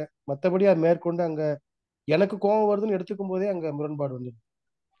அங்க இருக்கேன், மற்றபடி அது மேற்கொண்டு அங்க எனக்கு கோவம் வருதுன்னு எடுத்துக்கும் போதே அங்க முரண்பாடு வந்து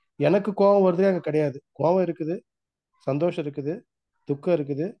எனக்கு கோவம் வருதே அங்க கிடையாது. கோவம் இருக்குது, சந்தோஷம் இருக்குது, துக்கம்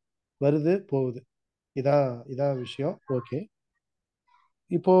இருக்குது, வருது போகுது. இதான் இதான் விஷயம். ஓகே.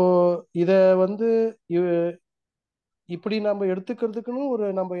 இப்போ இத வந்து இப்படி நம்ம எடுத்துக்கிறதுக்குன்னு ஒரு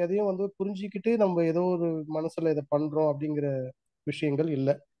நம்ம எதையும் வந்து புரிஞ்சுக்கிட்டு நம்ம ஏதோ ஒரு மனசுல இதை பண்றோம் அப்படிங்கிற விஷயங்கள்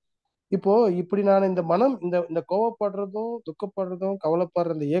இல்லை. இப்போ இப்படி நான் இந்த மனம் இந்த இந்த கோவப்படுறதும் துக்கப்படுறதும்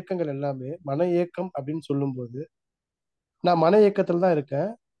கவலைப்படுற இந்த ஏக்கங்கள் எல்லாமே மன ஏக்கம் அப்படின்னு சொல்லும்போது நான் மன ஏக்கத்துல தான் இருக்கேன்,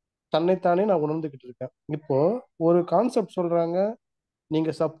 தன்னைத்தானே நான் உணர்ந்துகிட்டு இருக்கேன். இப்போ ஒரு கான்செப்ட் சொல்றாங்க,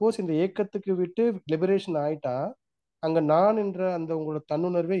 நீங்க சப்போஸ் இந்த ஏக்கத்துக்கு விட்டு லிபரேஷன் ஆயிட்டா அங்க நான் என்ற அந்த உங்களோட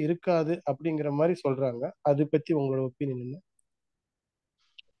தன்னுணர்வே இருக்காது அப்படிங்கிற மாதிரி சொல்றாங்க. அது பத்தி உங்களோட ஒப்பீனியன் என்ன?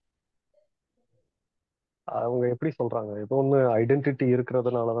 அவங்க எப்படி சொல்றாங்க? ஏதோ ஒண்ணு ஐடென்டிட்டி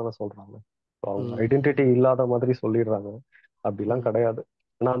இருக்கிறதுனால தானே சொல்றாங்க. So, அவங்க ம், ஐடென்டிட்டி இல்லாத மாதிரி சொல்லிடுறாங்க. அப்படிலாம் ம், கிடையாது.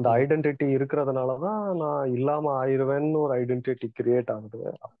 நான் அந்த ம், ஐடென்டிட்டி இருக்கிறதுனால தான் நான் இல்லாம ஆயிருவேன்னு ஒரு ஐடென்டிட்டி கிரியேட் ஆகுது.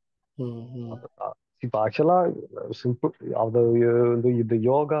 ம், ம். இப்போ ஆக்சுவலா சிம்பிள் அது இது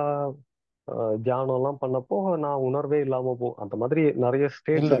யோகா தியானம் எல்லாம் பண்ணப்போ நான் உணர்வே இல்லாம அந்த மாதிரி நிறைய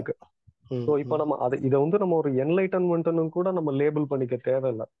ஸ்டேட்ஸ் இல்ல. இருக்கு. ம், ஸோ இப்போ ம். நம்ம இதை நம்ம ஒரு என்லைட்டன்மெண்ட்னு கூட நம்ம லேபிள் பண்ணிக்க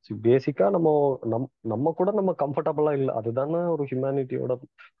தேவையில்லை. பேசிக்கா நம்ம கூட நம்ம கம்ஃபர்டபுளா இல்லை. அதுதானே ஒரு ஹியூமனிட்டியோட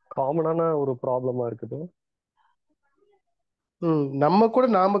காமனான ஒரு ப்ராப்ளமா இருக்குது. நம்ம கூட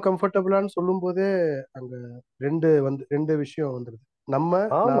நாம கம்ஃபர்டபுளான்னு சொல்லும் போதே அங்க ரெண்டு விஷயம் வந்துருது. நம்ம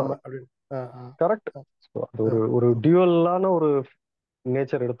ஆமா, நாம அப்படின்னு. ஆ, ஆ, கரெக்ட். ஆ, அது ஆ. ஒரு டியூவலான ஒரு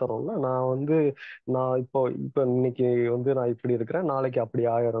நேச்சர் எடுத்துறோம்ல. நான் இப்போ இப்போ இன்னைக்கு நான் இப்படி இருக்கிறேன், நாளைக்கு அப்படி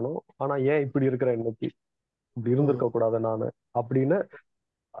ஆயிரணும். ஆனா ஏன் இப்படி இருக்கிறேன் இன்னைக்கு? இப்படி ம். இருந்திருக்க கூடாது நானு அப்படின்னு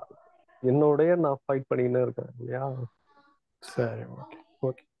என்னோடய நான் ஃபைட் பண்ணின்னு இருக்கேன் இல்லையா? சரி, okay,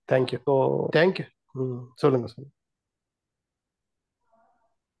 okay. Thank you, so thank you. சொல்லுங்க, சொல்லுங்க.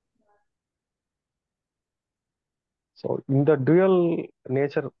 ஸோ இந்த டுயல்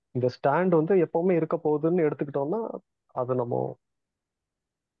நேச்சர், இந்த ஸ்டாண்ட் எப்பவுமே இருக்க போகுதுன்னு எடுத்துக்கிட்டோம்னா அது நம்ம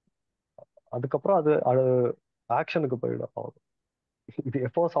அதுக்கப்புறம் அது ஆக்ஷனுக்கு போயிடும். இது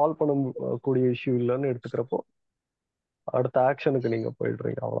எப்போ சால்வ் பண்ண கூடிய இஷ்யூ இல்லைன்னு எடுத்துக்கிறப்போ அடுத்த ஆக்ஷனுக்கு நீங்க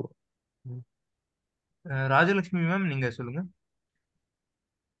போயிடுறீங்க. அவ்வளோ. ராஜலட்சுமி மேம், நீங்க சொல்லுங்க.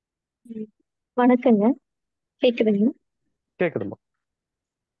 வணக்கங்க. கேக்குதுங்க? கேக்குதுமா?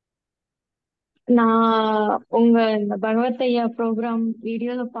 நான் உங்க இந்த பகவத் ஐயா ப்ரோக்ராம்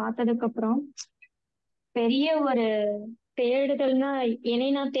வீடியோல பார்த்ததுக்கு அப்புறம் பெரிய ஒரு தேடுதல்னா என்னை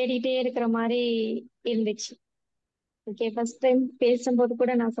நான் தேடிட்டே இருக்கிற மாதிரி இருந்துச்சு. ஓகே, ஃபர்ஸ்ட் டைம் பேசும்போது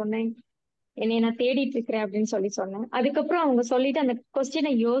கூட நான் சொன்னேன் என்னை நான் தேடிட்டு இருக்கிறேன் அப்படின்னு சொன்னேன். அதுக்கப்புறம் அவங்க சொல்லிட்டு அந்த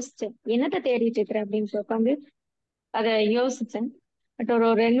கொஸ்டினை யோசிச்சேன், என்னத்த தேடிட்டு இருக்கிறேன் அப்படின்னு உட்காந்து அதை யோசிச்சேன். பட் ஒரு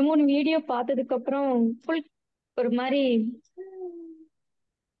 2-3 வீடியோ பார்த்ததுக்கு அப்புறம் ஃபுல் ஒரு மாதிரி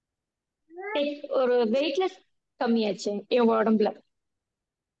ஒரு வெயிட்லெஸ் கம்மியாச்சு. என் உடம்புல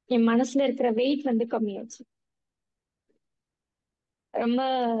என் மனசுல இருக்கிற வெயிட் கம்மியாச்சு. ரொம்ப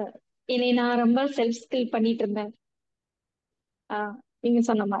என்னை நான் ரொம்ப செல்ஃப் ஸ்கில் பண்ணிட்டு இருந்தேன். நீங்க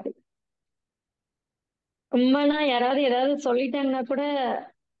சொன்ன மாதிரி ரொம்பனா யாராவது ஏதாவது சொல்லிட்டாங்கன்னா கூட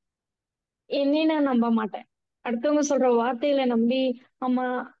என்னை நான் நம்ப மாட்டேன். அடுத்தவங்க சொல்ற வார்த்தைகளை நம்பி, ஆமா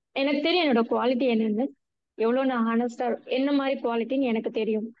எனக்கு தெரியும் என்னோட குவாலிட்டி என்னன்னு, எவ்வளவு நான் ஹானஸ்டா என்ன மாதிரி குவாலிட்டின்னு எனக்கு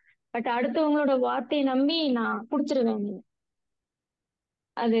தெரியும். பட் அடுத்தவங்களோட வார்த்தையை நம்பி நான் குடிச்சிருவேன்.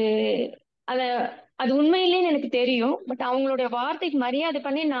 அது அத அது உண்மையிலேன்னு எனக்கு தெரியும். பட் அவங்களுடைய வார்த்தைக்கு மரியாதை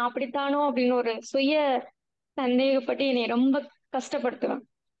பண்ணி நான் அப்படித்தானோ அப்படின்னு ஒரு சுய சந்தேகப்பட்டு என்னை ரொம்ப கஷ்டப்படுத்துவேன்.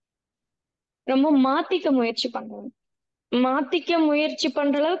 ரொம்ப மாத்திக்க முயற்சி பண்ணுவேன். மாத்திக்க முயற்சி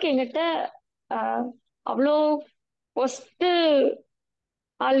பண்ற அளவுக்கு என்கிட்ட ஆஹ் அவ்வளோ ஒஸ்ட்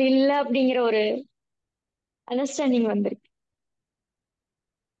ஆள் இல்லை அப்படிங்கிற ஒரு அண்டர்ஸ்டாண்டிங் வந்திருக்கு.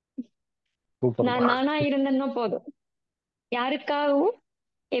 சூப்பர்மா. நான் நானா இருந்தேன்னா போதும், யாருக்காகவும்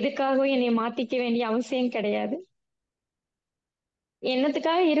எதுக்காகவும் என்னை மாத்திக்க வேண்டிய அவசியம் கிடையாது.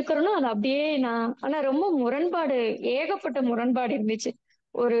 என்னத்துக்காக இருக்கிறனோ அது அப்படியே ஆனா ரொம்ப முரண்பாடு, ஏகப்பட்ட முரண்பாடு இருந்துச்சு.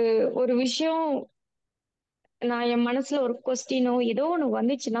 ஒரு ஒரு விஷயம் நான் என் மனசுல ஒரு கொஸ்டினோ ஏதோ ஒண்ணு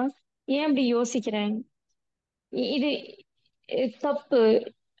வந்துச்சுன்னா, ஏன் அப்படி யோசிக்கிறேன், இது தப்பு,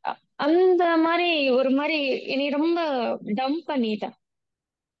 அந்த மாதிரி ஒரு மாதிரி என்னை ரொம்ப டம்ப் பண்ணிட்டேன்.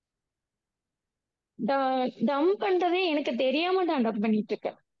 டம்ப் பண்றதே எனக்கு தெரியாம நான் டம்ப் பண்ணிட்டு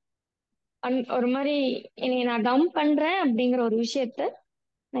இருக்கேன். ஒரு மாதிரி என்னை நான் டம்ப் பண்றேன் அப்படிங்கிற ஒரு விஷயத்த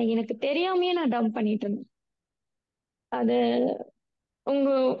நான் எனக்கு தெரியாமயே நான் டம்ப் பண்ணிட்டு இருந்தேன். அது உங்க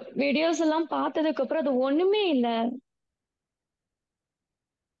வீடியோஸ் எல்லாம் பார்த்ததுக்கு அப்புறம் அது ஒண்ணுமே இல்ல,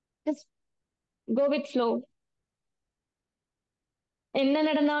 ஜஸ்ட் கோ வித் ஃப்ளோ. என்ன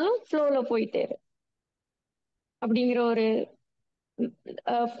நடந்தாலும் ஃப்ளோல போயிட்டே இரு அப்படிங்கிற ஒரு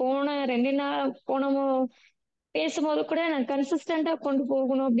போன 2 நாள் போனமோ பேசும்போது கூட நான் கன்சிஸ்டண்டா கொண்டு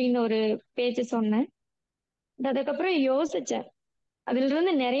போகணும் அப்படின்னு ஒரு பேச்சு சொன்னேன். அதுக்கப்புறம் யோசிச்சேன், அதுல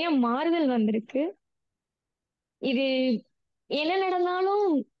இருந்து நிறைய மாறுதல் வந்திருக்கு. இது என்ன நடந்தாலும்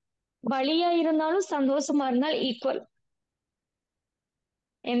வலியா இருந்தாலும் சந்தோஷமா இருந்தால் ஈக்குவல்,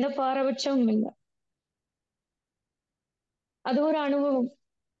 எந்த பாரபட்சமும் இல்லை. அது ஒரு அனுபவம்.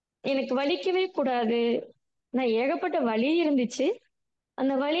 எனக்கு வலிக்கவே கூடாது, நான் ஏகப்பட்ட வலி இருந்துச்சு,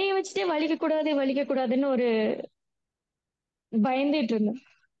 அந்த வலியை வச்சுட்டே வலிக்க கூடாதுன்னு ஒரு பயந்துட்டு இருந்தேன்.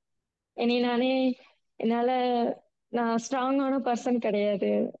 என்னை நானே என்னால நான் ஸ்ட்ராங்கான பர்சன்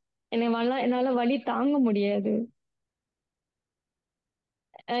கிடையாது, என்னால வலி தாங்க முடியாது,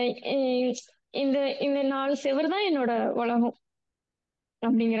 அஹ் அஹ் இந்த இந்த 4 செவர் தான் என்னோட உலகம்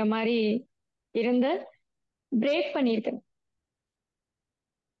அப்படிங்கிற மாதிரி இருந்த பிரேக் பண்ணியிருக்கேன்.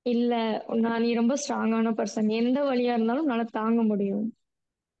 இல்ல நீ ரொம்ப ஸ்ட்ராங்கான பர்சன், எந்த வழியா இருந்தாலும் உன்னால தாங்க முடியும்.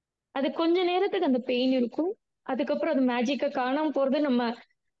 அது கொஞ்ச நேரத்துக்கு அந்த பெயின் இருக்கும், அதுக்கப்புறம் அது மேஜிக்கா காணாம போறது. நம்ம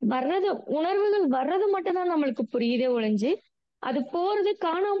வர்றது, உணர்வுகள் வர்றது மட்டும் தான் நம்மளுக்கு புரியுதே ஒழிஞ்சு, அது போறது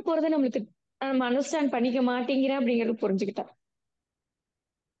காணாம போறது நம்மளுக்கு நம்ம அண்டர்ஸ்டாண்ட் பண்ணிக்க மாட்டேங்கிறேன் அப்படிங்கறது புரிஞ்சுக்கிட்டேன்.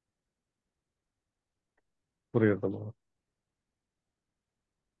 புரியுதுமா.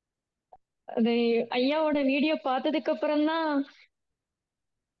 அது ஐயாவோட வீடியோ பார்த்ததுக்கு அப்புறம் தான்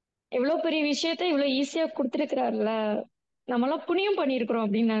எவ்வளவு பெரிய விஷயத்த இவ்வளவு ஈஸியா கொடுத்துருக்கிறாருல, நம்மளாம் புண்ணியம் பண்ணியிருக்கிறோம்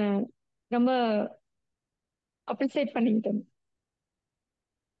அப்படின்னு நான் ரொம்ப அப்ரிசியேட் பண்ணிக்கிட்டேன்.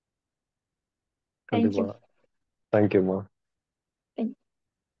 தேங்க்யூ. கண்டிப்பா. தேங்க்யூமா.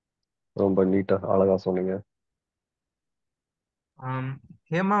 ரொம்ப நீட்டா அழகா சொன்னீங்க.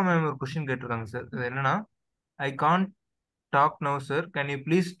 ஹேமா மேம் ஒரு கொஸ்டின் கேட்டிருக்காங்க சார். இது என்னன்னா, I can't talk now sir, can you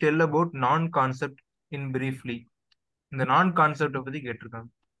please tell about நான் கான்செப்ட் இன் பிரீஃப்லி. இந்த நான் கான்செப்டை பத்தி கேட்டிருக்காங்க.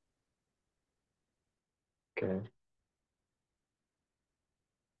 ஓகே.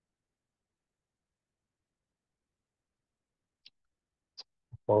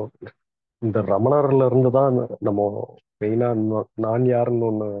 இப்போ இந்த ரமணர்ல இருந்து தான் நம்ம மெயினா நான் யாருன்னு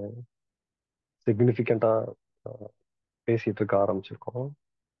ஒண்ணு சிக்னிஃபிகண்டா பேசிட்டு இருக்க ஆரம்பிச்சிருக்கோம்.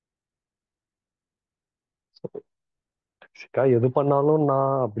 பேசிக்கா எது பண்ணாலும்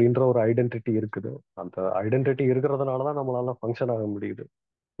நான் அப்படின்ற ஒரு ஐடென்டிட்டி இருக்குது. அந்த ஐடென்டிட்டி இருக்கிறதுனாலதான் நம்மளால ஃபங்க்ஷன் ஆக முடியுது.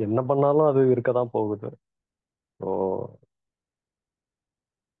 என்ன பண்ணாலும் அது இருக்கதான் போகுது. ஸோ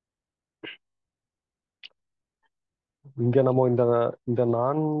இங்க நம்ம இந்த இந்த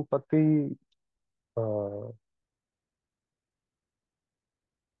நான் பத்தி ஆஹ்,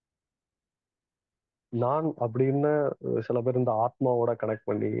 நான் அப்படின்னு சில பேர் இந்த ஆத்மாவோட கனெக்ட்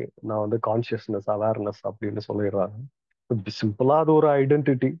பண்ணி நான் வந்து கான்சியஸ்னஸ் அவேர்னஸ் அப்படின்னு சொல்லிடுறாங்க. சிம்பிளா அது ஒரு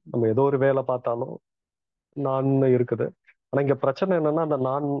ஐடென்டிட்டி. நம்ம ஏதோ ஒரு வேலை பார்த்தாலும் நான் இருக்குது. ஆனா இங்க பிரச்சனை என்னன்னா, அந்த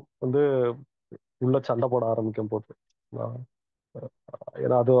நான் வந்து உள்ள சண்டை போட ஆரம்பிக்கும் போது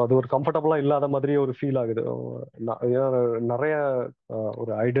ஏன்னா அது அது ஒரு கம்ஃபர்டபுளா இல்லாத மாதிரி ஒரு ஃபீல் ஆகுது. ஏன்னா நிறைய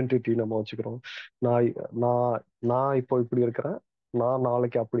ஒரு ஐடென்டிட்டி நம்ம வச்சுக்கிறோம். நான் நான் நான் இப்போ இப்படி இருக்கிறேன், நான்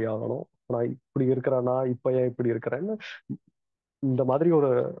நாளைக்கு அப்படி ஆகணும், நான் இப்படி இருக்கிறேன், நான் இப்ப ஏன் இப்படி இருக்கிறேன்னு இந்த மாதிரி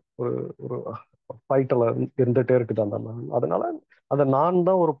ஒரு ஒரு ஒரு ஃபைட்டில் இருந்துட்டே இருக்குது அந்த நான். அதனால அந்த நான்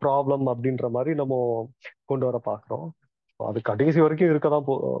தான் ஒரு ப்ராப்ளம் அப்படின்ற மாதிரி நம்ம கொண்டு வர பார்க்குறோம். அது கடைசி வரைக்கும் இருக்கதான்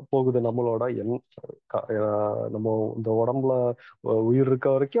போகுது. நம்மளோட நம்ம இந்த உடம்புல உயிர் இருக்க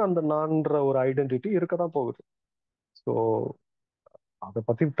வரைக்கும் அந்த நான்ற ஒரு ஐடென்டிட்டி இருக்கதான் போகுது. ஸோ அதை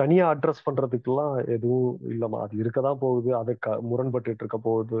பத்தி தனியா அட்ரஸ் பண்றதுக்கெல்லாம் எதுவும் இல்லைம்மா. அது இருக்கதான் போகுது. அதை முரண்பட்டு இருக்க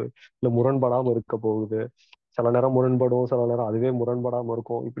போகுது, இல்ல முரண்படாம இருக்க போகுது. சில நேரம் முரண்படும், சில நேரம் அதுவே முரண்படாம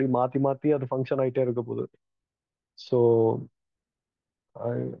இருக்கும். இப்படி மாத்தி மாத்தி அது ஃபங்க்ஷன் ஆயிட்டே இருக்க போகுது. ஸோ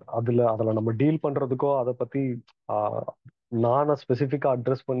அதுல நம்ம டீல் பண்றதுக்கோ அதை பத்தி ஆஹ், நானை ஸ்பெசிஃபிக்கா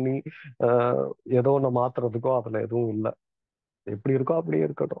அட்ரஸ் பண்ணி ஆஹ், ஏதோ ஒன்று மாத்துறதுக்கோ அதுல எதுவும் இல்லை. எப்படி இருக்கோ அப்படியே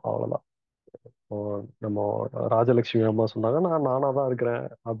இருக்கட்டும், அவ்வளவுதான். இப்போ நம்ம ராஜலட்சுமி அம்மா சொன்னாங்க, நான் நானா தான் இருக்கிறேன்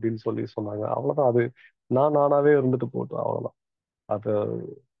அப்படின்னு சொல்லி சொன்னாங்க. அவ்வளவுதான். அது நான் நானாவே இருந்துட்டு போகட்டும், அவ்வளவுதான். அதை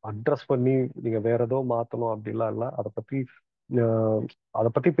அட்ரஸ் பண்ணி நீங்க வேற ஏதோ மாத்தணும் அப்படிலாம் இல்லை. ஆஹ், அதை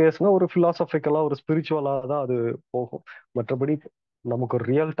பத்தி பேசினா ஒரு பிலாசபிக்கலா ஒரு ஸ்பிரிச்சுவலா தான் அது போகும். மற்றபடி நமக்கு ஒரு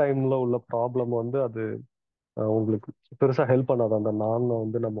ரியல் டைம்ல உள்ள ப்ராப்ளம் வந்து அது உங்களுக்கு பெருசா ஹெல்ப் பண்ணாது. அந்த நான்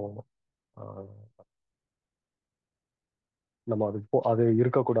வந்து ஆஹ், நம்ம அது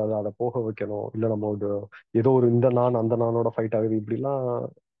இருக்கக்கூடாது, அதை போக வைக்கணும். இல்லை நம்ம ஏதோ ஒரு இந்த நான் அந்த நானோட ஃபைட் ஆகுது இப்படிலாம்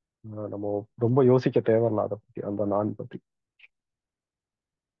நம்ம ரொம்ப யோசிக்க தேவையில்ல அதை பத்தி, அந்த நான் பத்தி.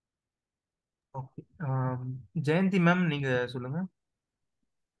 ஓகே. ஜெயந்தி மேம் நீங்க சொல்லுங்க.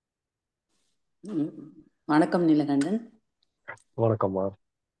 வணக்கம் நீலகண்டன். வணக்கம்மா.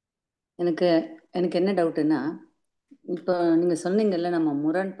 எனக்கு எனக்கு என்ன டவுட்டுன்னா, இப்போ நீங்கள் சொன்னீங்கல்ல நம்ம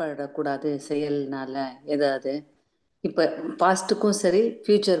முரண்படக்கூடாது செயல்னால ஏதாவது. இப்போ பாஸ்ட்டுக்கும் சரி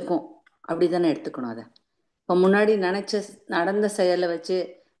ஃப்யூச்சருக்கும் அப்படி தானே எடுத்துக்கணும் அதை. இப்போ முன்னாடி நடந்த செயலை வச்சு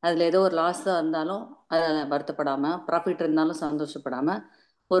அதில் ஏதோ ஒரு லாஸாக இருந்தாலும் அதை வருத்தப்படாமல், ப்ராஃபிட் இருந்தாலும் சந்தோஷப்படாமல்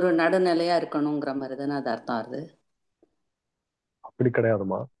ஒரு நடுநிலையாக இருக்கணுங்கிற மாதிரி தானே அது அர்த்தம் ஆகுது. அப்படி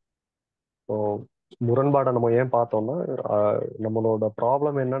கிடையாதுமா. இப்போ முரண்பாடை நம்ம ஏன் பார்த்தோம்னா, நம்மளோட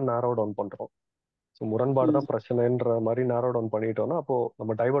ப்ராப்ளம் என்னன்னு நேரோ டவுன் பண்றோம். ஸோ முரண்பாடு தான் பிரச்சனைன்ற மாதிரி நேரோ டவுன் பண்ணிட்டோம்னா அப்போ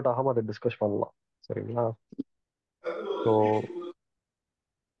நம்ம டைவர்ட் ஆகாம அதை டிஸ்கஸ் பண்ணலாம். சரிங்களா? ஸோ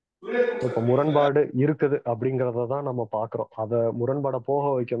இப்போ முரண்பாடு இருக்குது அப்படிங்கிறத தான் நம்ம பார்க்குறோம். அதை முரண்பாடை போக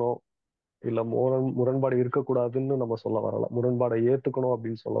வைக்கணும், இல்லை முரண்பாடு இருக்கக்கூடாதுன்னு நம்ம சொல்ல வரல. முரண்பாடை ஏத்துக்கணும்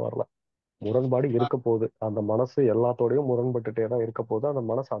அப்படின்னு சொல்ல வரல. முரண்பாடு இருக்க போகுது. அந்த மனசு எல்லாத்தோடையும் முரண்பட்டுட்டே தான் இருக்க போகுது. அந்த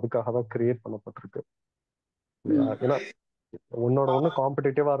மனசு அதுக்காக தான் கிரியேட் பண்ணப்பட்டிருக்கு இல்லையா? ஏன்னா உன்னோட ஒண்ணு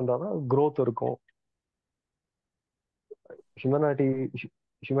காம்படிட்டிவா இருந்தாதான் growth இருக்கும். ஹியூமனிட்டி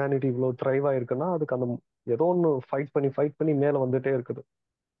ஹியூமனிட்டி இவ்வளவு த்ரைவ் ஆயிருக்குன்னா அதுக்கு அந்த ஏதோ ஒன்று ஃபைட் பண்ணி மேல வந்துட்டே இருக்குது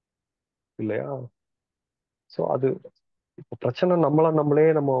இல்லையா? ஸோ அது இப்போ பிரச்சனை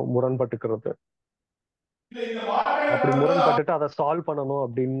நம்மளே முரண்பட்டுக்கிறது. அப்படி முரண்பட்டுட்டு அதை சால்வ் பண்ணணும்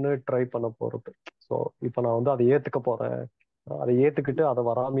அப்படின்னு ட்ரை பண்ண போறது. ஸோ இப்போ நான் வந்து அதை ஏத்துக்க போறேன், அதை ஏத்துக்கிட்டு அதை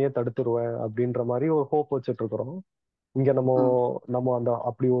வராமையே தடுத்துருவேன் அப்படின்ற மாதிரி ஒரு ஹோப் வச்சுட்டு இருக்கிறோம். இங்க நம்ம நம்ம அந்த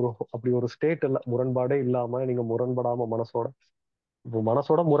அப்படி ஒரு ஸ்டேட் இல்லை, முரண்பாடே இல்லாம நீங்க முரண்படாம மனசோட இப்போ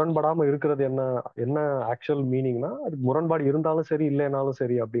மனசோட முரண்படாம இருக்கிறது என்ன என்ன ஆக்சுவல் மீனிங்னா அது முரண்பாடு இருந்தாலும் சரி இல்லைனாலும்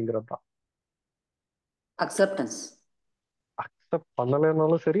சரி அப்படிங்கிறது தான். அக்செப்டன்ஸ். அக்செப்ட்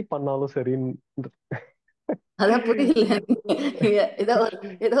பண்ணலைனாலும் சரி பண்ணாலும் சரின்னு அதான் புரியல.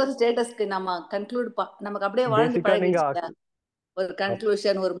 ஏதோ ஒரு ஸ்டேட்டஸ்க்கு நம்ம கன்க்ளூட் நமக்கு அப்படியே வாழ்ந்து பேசிக்கா நீங்க பழகிடுச்சு. ஒரு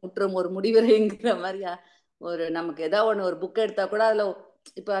கன்க்ளூஷன், ஒரு முற்றும், ஒரு முடிவுரைங்கிற மாதிரியா. ஒரு நமக்கு ஏதாவது ஒண்ணு ஒரு புக் எடுத்தா கூட அதுல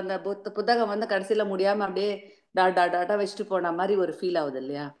இப்ப அந்த புத்தகம் வந்து கடைசியில முடியாம அப்படியே டாட்டா வச்சுட்டு போன மாதிரி ஒரு ஃபீல் ஆகுது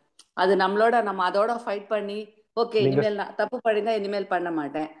இல்லையா? அது நம்ம அதோட ஃபைட் பண்ணி ஓகே நீங்க இனிமேல் நான் தப்பு பண்ணிதான் இனிமேல் பண்ண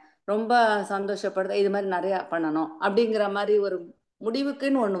மாட்டேன், ரொம்ப சந்தோஷப்படுத இது மாதிரி நிறைய பண்ணணும் அப்படிங்கிற மாதிரி ஒரு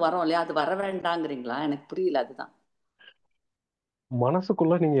முடிவுக்குன்னு ஒண்ணு வரும் இல்லையா? அது வர வேண்டாங்கிறீங்களா? எனக்கு புரியல அதுதான்.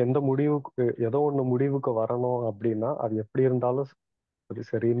 மனசுக்குள்ள நீங்க எந்த முடிவுக்கு ஏதோ ஒண்ணு முடிவுக்கு வரணும் அப்படின்னா அது எப்படி இருந்தாலும் சரி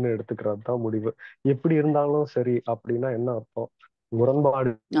சரின்னு எடுத்துக்கிறது தான் முடிவு. எப்படி இருந்தாலும் சரி அப்படின்னா என்ன அர்த்தம்?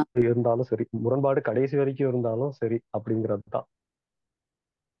 முரண்பாடு இருந்தாலும் சரி, முரண்பாடு கடைசி வரைக்கும் இருந்தாலும் சரி அப்படிங்கிறது தான்.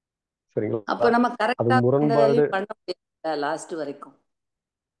 அப்ப சரிங்களா? நம்ம அது கரெக்டா முரண்பாடு. பண்ண முடியல லாஸ்ட் வரைக்கும்.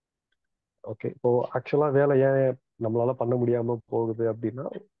 ஓகே, இப்போ ஆக்சுவலா வேலை ஏன் நம்மளால பண்ண முடியாம போகுது அப்படின்னா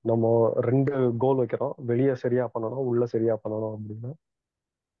நம்ம ரெண்டு கோல் வைக்கிறோம், வெளியே சரியா பண்ணணும் உள்ள சரியா பண்ணணும் அப்படின்னா.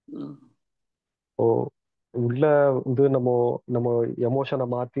 இப்போ உள்ள வந்து நம்ம நம்ம எமோஷனை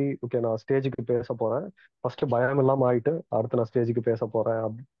மாத்தி ஓகே நான் ஸ்டேஜுக்கு பேச போறேன், ஃபர்ஸ்ட் பயம் இல்லாம ஆயிட்டு அடுத்து நான் ஸ்டேஜுக்கு பேச போறேன்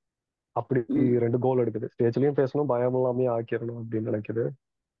அப்படி ரெண்டு கோல் எடுக்குது. ஸ்டேஜ்லயும் பேசணும் பயம் இல்லாமே ஆக்கிடணும் அப்படின்னு நினைக்குது.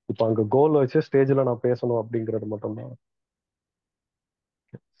 இப்போ அங்க கோல் வச்சு ஸ்டேஜ்ல நான் பேசணும் அப்படிங்கிறது மட்டும்தான்.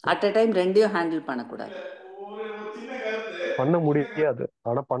 அட் அ டைம் ரெண்டையும் ஹேண்டில் பண்ணக்கூடாது. பண்ண முடியாது,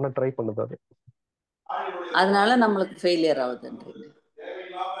 ஆனா பண்ண ட்ரை பண்ணுது அது. அதனால நம்மளுக்கு ஃபெயிலியர் ஆகுதுன்றீங்க.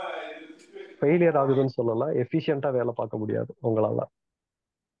 ஃபெயிலியர் ஆகுதுன்னு சொல்லலாம், எஃபிஷியண்டா வேலை பார்க்க முடியாது உங்களால.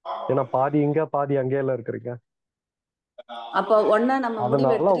 ஏன்னா பாதி இங்க பாதி அங்கேயெல்லாம் இருக்கிறீங்க. அப்ப ஒன்னா நம்ம முடிவு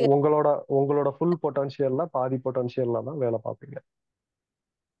அதனால எடுத்துட்டு உங்களோட ஃபுல் பொட்டன்ஷியல்ல பாதி பொட்டன்ஷியல்ல தான் வேலை பார்ப்பீங்க.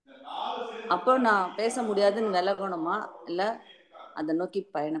 அப்போ நான் பேச முடியாதுன்னு விலகணுமா இல்ல அதை நோக்கி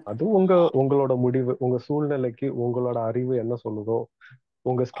பயணம்? அது உங்களோட முடிவு, உங்க சூழ்நிலைக்கு உங்களோட அறிவு என்ன சொல்லுதோ.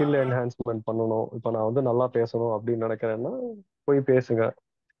 உங்க ஸ்கில் என்ஹான்ஸ்மெண்ட் பண்ணணும், இப்போ நான் வந்து நல்லா பேசணும் அப்படின்னு நினைக்கிறேன்னா போய் பேசுங்க.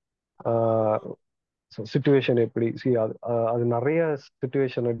 சுச்சுவேஷன் எப்படி அது அது நிறைய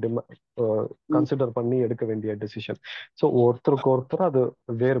சுச்சுவேஷனை கன்சிடர் பண்ணி எடுக்க வேண்டிய டெசிஷன். ஸோ ஒருத்தருக்கு ஒருத்தர் அது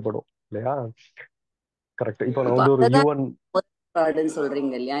வேறுபடும் இல்லையா? கரெக்ட். இப்போ நான் இப்ப வந்து ஒரு அததான் யுஎன் முரண்பாடுன்னு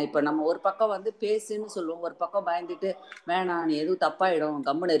சொல்றீங்க இல்லையா? இப்ப நம்ம ஒரு பக்கம் வந்து பேசுன்னு சொல்லுவோம், ஒரு பக்கம் பயந்துட்டு வேணாம் நீ எதுவும் தப்பாயிடும்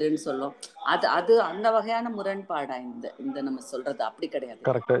கம்முனு இருன்னு சொல்லுவோம். அது அது அந்த வகையான முரண்பாடா இந்த இந்த நம்ம சொல்றது? அப்படி கிடையாது.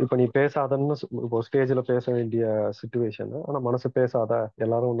 கரெக்ட். இப்போ நீ பேசாதன்னு இப்போ ஸ்டேஜ்ல பேச வேண்டிய சுச்சுவேஷன், ஆனா மனசு பேசாத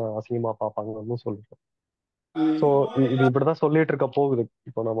எல்லாரும் உன்னை அசிங்கமா பார்ப்பாங்கன்னு சொல்லிட்டு. ஸோ இது இப்படிதான் சொல்லிட்டு இருக்க போகுது.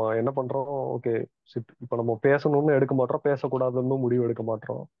 இப்போ நம்ம என்ன பண்றோம், ஓகே இப்போ நம்ம பேசணும்னு எடுக்க மாட்டோம், பேசக்கூடாதுன்னு முடிவு எடுக்க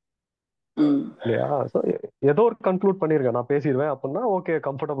மாட்டோம் இல்லையா? ஸோ ஏதோ ஒரு கன்க்ளூட் பண்ணிருங்க, நான் பேசிடுவேன் அப்படின்னா ஓகே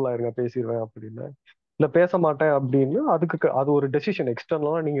கம்ஃபர்டபுள் ஆயிருங்க பேசிடுவேன் அப்படின்னு. இல்ல பேச மாட்டேன் அப்படின்னு அது ஒரு டெசிஷன்,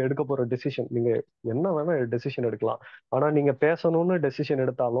 எக்ஸ்டர்னலா நீங்க எடுக்க போற டெசிஷன். நீங்க என்ன வேணா டெசிஷன் எடுக்கலாம், ஆனா நீங்க பேசணும்னு டெசிஷன்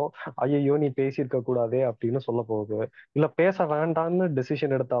எடுத்தாலும் ஐயோ நீ பேசியிருக்க கூடாதே அப்படின்னு சொல்ல போகுது. இல்ல பேச வேண்டாம்னு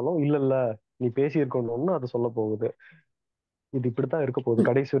டெசிஷன் எடுத்தாலும் இல்ல இல்ல நீ பேசியிருக்கணும்னு அது சொல்ல போகுது. இது இப்படித்தான் இருக்க போகுது,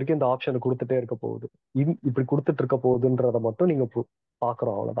 கடைசி வரைக்கும் இந்த ஆப்ஷனை கொடுத்துட்டே இருக்க போகுது. இப்படி கொடுத்துட்டு இருக்க போகுதுன்றத மட்டும் நீங்க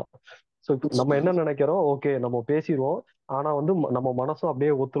பாக்குறோம், அவ்வளவுதான். ஸோ நம்ம என்ன நினைக்கிறோம், ஓகே நம்ம பேசிடுவோம், ஆனா வந்து நம்ம மனசும்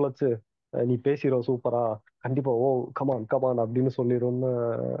அப்படியே ஒத்துழைச்சு நீ பேசிடுவோம் சூப்பரா கண்டிப்பா ஓ கமான் கமான் அப்படின்னு சொல்லிடும்னு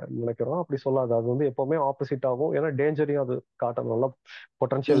நினைக்கிறோம். அப்படி சொல்லாது, அது வந்து எப்பவுமே ஆப்போசிட் ஆகும். ஏன்னா டேஞ்சரையும் அது காட்டணும்ல,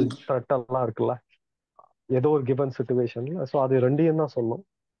 பொட்டன்ஷியல் த்ரெட் எல்லாம் இருக்குல்ல ஏதோ ஒரு கிவன் சுச்சுவேஷன்ல. ஸோ அது ரெண்டையும் தான் சொல்லும்.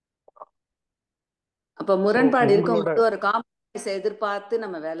 அப்ப முரண்பாடு இருக்கும்போது ஒரு காம்ப்ரமைஸ் எதிர்பார்த்து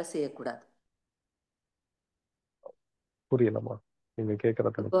நம்ம வேலை செய்யக்கூடாது. புரியலமா நீங்க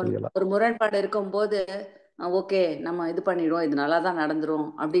கேக்குறது புரியல. ஒரு முரண்பாடு இருக்கும்போது ஓகே நம்ம இது பண்ணிடுவோம், இது நல்லா தான் நடந்துரும்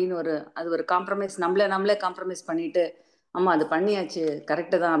அப்படின்னு அது ஒரு காம்ப்ரமைஸ், நம்மளே காம்ப்ரமைஸ் பண்ணிட்டு ஆமா அது பண்ணியாச்சு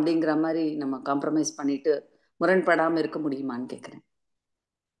கரெக்டு தான் அப்படிங்கிற மாதிரி நம்ம காம்ப்ரமைஸ் பண்ணிட்டு முரண்படாம இருக்க முடியுமான்னு கேட்குறேன்.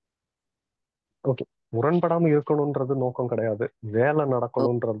 ஓகே, முரண்படாம இருக்கணும்ன்றது நோக்கம் கிடையாது. வேலை ஓ,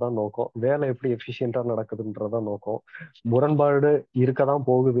 நடக்கணும்ன்றதுதான் நோக்கம். வேலை எப்படி எஃபிஷியண்டா நடக்குதுன்றதுதான் நோக்கம். முரண்பாடு இருக்கதான்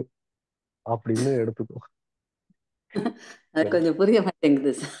போகுது அப்படின்னு எடுத்துக்கோ. அது கொஞ்சம் புரிய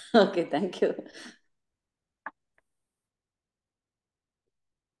மாட்டேங்குது சார். Okay, thank you.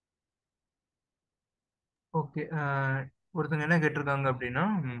 ஓகே, ஒருத்தங்க என்ன கேட்டிருக்காங்க அப்படின்னா,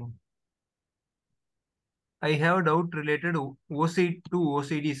 I have doubt related OCD to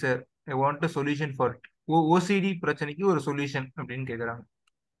OCD sir, I want a solution for it. OCD பிரச்சனைக்கு ஒரு சொல்யூஷன் அப்படின்னு கேக்குறாங்க.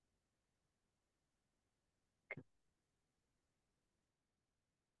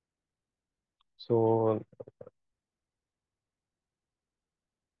 ஸோ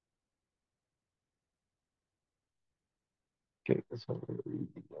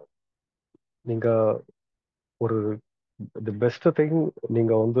நீங்க ஒரு தி பெஸ்ட் திங்,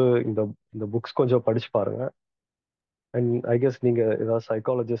 நீங்க வந்து இந்த இந்த புக்ஸ் கொஞ்சம் படிச்சு பாருங்க. அண்ட் ஐ கெஸ் நீங்க ஏதாவது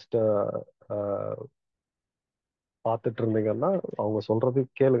சைக்காலஜிஸ்ட் பார்த்துட்டு இருந்தீங்கன்னா அவங்க சொல்றது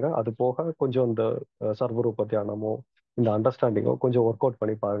கேளுங்க. அது போக கொஞ்சம் இந்த சர்வரூப தியானமோ இந்த அண்டர்ஸ்டாண்டிங்கோ கொஞ்சம் ஒர்க் அவுட்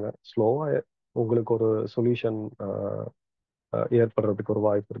பண்ணி பாருங்க. ஸ்லோவா உங்களுக்கு ஒரு சொல்யூஷன் ஏற்படுறதுக்கு ஒரு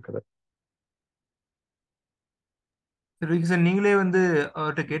வாய்ப்பு இருக்குது. சரி சார், நீங்களே வந்து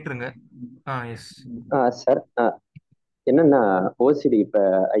அவர்கிட்ட கேட்டுருங்க. எஸ் சார், என்னன்னா ஓசிடி இப்ப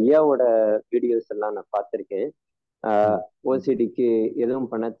ஐயாவோட வீடியோஸ் எல்லாம் நான் பார்த்திருக்கேன். ஓசிடிக்கு எதுவும்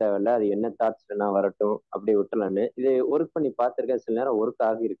பண்ண தேவையில்ல, அது என்ன தாட்ஸ் வேணா வரட்டும் அப்படி விட்டுலான்னு இது ஒர்க் பண்ணி பார்த்திருக்கேன். சில நேரம் ஒர்க்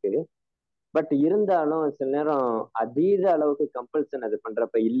ஆகியிருக்கு. பட் இருந்தாலும் சில நேரம் அதீத அளவுக்கு கம்பல்சன் அது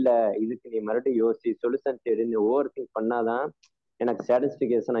பண்றப்ப இல்ல, இதுக்கு நீ மறுபடியும் யோசி, சொல்யூஷன் தேடி ஓவர் திங்க் பண்ணாதான் எனக்கு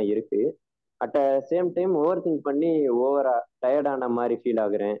சாட்டிஸ்பிகேஷனா இருக்கு. At a same time over think பண்ணி ஓவரா டயர்டான மாதிரி ஃபீல்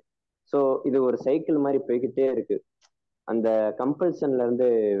ஆகுறேன். ஸோ இது ஒரு சைக்கிள் மாதிரி போய்கிட்டே இருக்கு. அந்த கம்பல்ஷன்ல இருந்து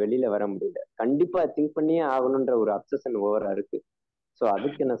வெளியில வர முடியல. கண்டிப்பா திங்க் பண்ணியே ஆகணுன்ற ஒரு அப்சஷன் ஓவரா இருக்கு. ஸோ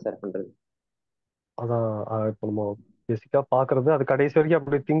அதுக்கு என்ன சார் பண்றது? அதான் இப்போ நம்ம பேசிக்கா பாக்குறது அது கடைசி வரைக்கும்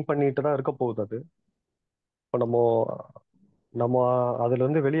அப்படி திங்க் பண்ணிட்டு தான் இருக்க போகுது. அது இப்போ நம்ம நம்ம அதுல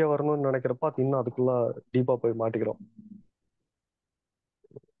இருந்து வெளியே வரணும்னு நினைக்கிறப்ப அது இன்னும் அதுக்குள்ள டீப்பா போய் மாட்டிக்கிறோம்.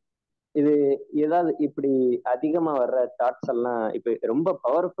 இது ஏதாவது இப்படி அதிகமா வர்ற தாட்ஸ் எல்லாம் இப்ப ரொம்ப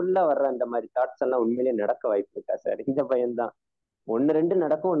பவர்ஃபுல்லா வர்ற அந்த மாதிரி தாட்ஸ் எல்லாம் உண்மையிலேயே நடக்க வாய்ப்பு இருக்கா சார்? இந்த பயம்தான். ஒன்னு ரெண்டு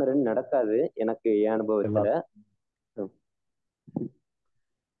நடக்கும், ஒன்னு ரெண்டு நடக்காது எனக்கு என் அனுபவத்துல.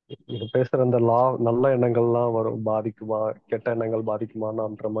 நீங்க பேசுற அந்த நல்ல எண்ணங்கள்லாம் வரும், பாதிக்குமா கெட்ட எண்ணங்கள்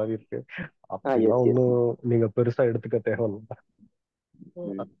பாதிக்குமான்ற மாதிரி இருக்கு. அப்படிலாம் ஒன்றும் நீங்க பெருசா எடுத்துக்க தேவையில்லை.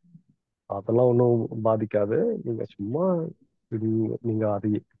 அதெல்லாம் ஒன்றும் பாதிக்காது. நீங்க சும்மா நீங்க அது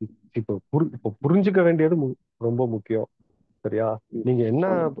இப்போ புரிஞ்சுக்க வேண்டியது ரொம்ப முக்கியம். சரியா? நீங்க என்ன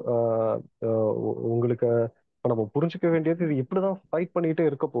உங்களுக்கு நம்ம புரிஞ்சுக்க வேண்டியது இது இப்படிதான் ஃபைட் பண்ணிட்டே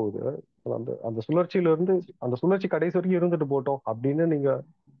இருக்க போகுது. அந்த அந்த சுழற்சியில இருந்து அந்த சுழற்சி கடைசி வரைக்கும் இருந்துட்டு போட்டோம் அப்படின்னு நீங்க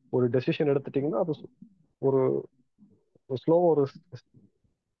ஒரு டெசிஷன் எடுத்துட்டீங்கன்னா அது ஒரு ஸ்லோவா ஒரு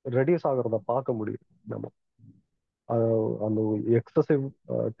ரெடியூஸ் ஆகிறத பார்க்க முடியும். நம்ம அந்த எக்ஸசிவ்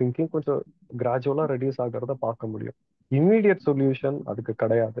திங்கிங் கொஞ்சம் கிராஜுவலா ரெடியூஸ் ஆகிறத பார்க்க முடியும். இம்மீடியட் சொல்யூஷன் அதுக்கு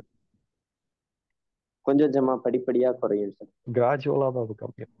கிடையாது. கொஞ்சம் கொஞ்சமா படிப்படியா குறையும் சார். கிராஜுவலா தான் அது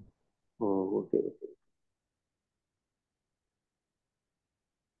கம்மியும். Okay okay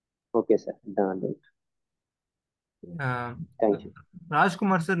okay sir. Thank you.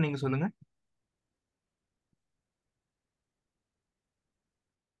 Rajkumar sir, நீங்க சொல்லுங்க.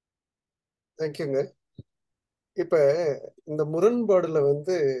 தேங்க்யூங்க. இப்ப இந்த முரண்பாடுல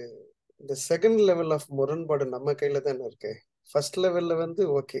வந்து இந்த செகண்ட் லெவல் ஆஃப் முரண்பாடு நம்ம கையில தானே இருக்கு. ஃபர்ஸ்ட் லெவல்ல வந்து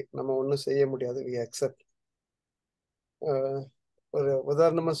ஓகே, நம்ம ஒன்றும் செய்ய முடியாது, வி அக்செப்ட். ஒரு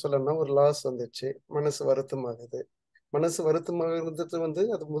உதாரணமா சொல்லணும்னா, ஒரு லாஸ் வந்துச்சு, மனசு வருத்தமாகுது. மனசு வருத்தமாகிறது வந்து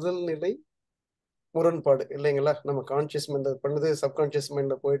அது முதல் நிலை முரண்பாடு இல்லைங்களா? நம்ம கான்சியஸ் மைண்ட் பண்ணுது, சப்கான்சியஸ்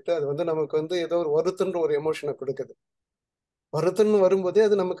மைண்ட்ல போயிட்டு அது வந்து நமக்கு வந்து ஏதோ ஒரு வருத்தன்ற ஒரு எமோஷனை கொடுக்குது. வருத்தம்னு வரும்போதே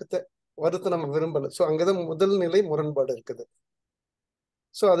அது நமக்கு வருத்தம் நம்ம விரும்பல. ஸோ அங்கதான் முதல் நிலை முரண்பாடு இருக்குது.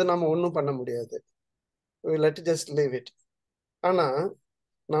 ஸோ அதை நாம ஒன்றும் பண்ண முடியாது, லெட் ஜஸ்ட் லீவ் இட். ஆனா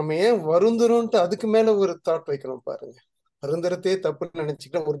நாம ஏன் வருந்துறோம்ட்டு அதுக்கு மேல ஒரு தாட் வைக்கிறோம் பாருங்க. வருந்துறதே தப்புன்னு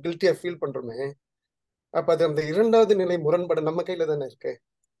நினைச்சுக்கிட்டா ஒரு கில்ட்டியா ஃபீல் பண்றோமே, அப்ப அது அந்த இரண்டாவது நிலை முரண்பாடு நம்ம கையில தானே இருக்கு.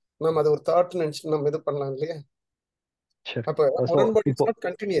 நம்ம அதை ஒரு தாட் நினைச்சு நம்ம இது பண்ணலாம் இல்லையா? அப்ப முரண்பாடு is not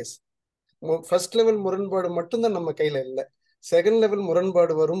continuous. First level முரண்பாடு மட்டும்தான் நம்ம கையில இல்லை. செகண்ட் லெவல்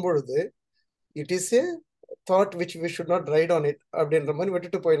முரண்பாடு வரும்பொழுது it is a thought which we should not right on it அப்படின்ற மாதிரி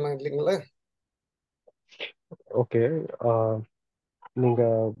விட்டுட்டு போயிடலாம் இல்லைங்களா? ஓகே, நீங்க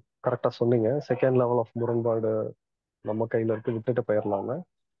கரெக்டா சொன்னீங்க. செகண்ட் லெவல் ஆஃப் முரண்பாடு நம்ம கையில இருக்கு, விட்டுட்டு போயிடலாம்னு.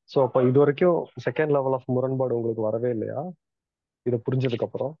 ஸோ அப்போ இது வரைக்கும் செகண்ட் லெவல் ஆஃப் முரண்பாடு உங்களுக்கு வரவே இல்லையா இதை புரிஞ்சதுக்கு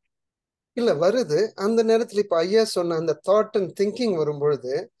அப்புறம்? இல்ல, வருது. அந்த நேரத்துல இப்ப ஐயா சொன்ன அந்த தாட் அண்ட் திங்கிங்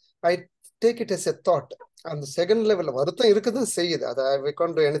வரும்பொழுது I take it S a thought. அந்த செகண்ட் லெவல்ல வருத்தம் இருக்குதான் செய்யுது, அதை we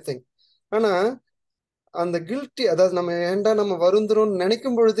can't do anything. ஆனா அந்த கில்ட்டி, அதாவது நம்ம ஏண்டா நம்ம வருந்துறோம்னு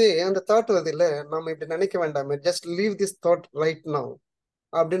நினைக்கும் பொழுதே அந்த தாட் வருது இல்ல, நம்ம இப்படி நினைக்க வேண்டாமே, just leave this thought right now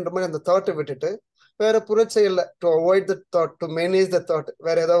அப்படின்ற மாதிரி அந்த தாட்டை விட்டுட்டு வேற புறச்செயல்ல to avoid the thought, to manage the thought,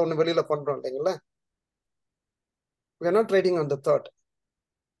 வேற ஏதாவது ஒண்ணு வெளியில பண்றோம் இல்லைங்களா, we are not riding on the thought.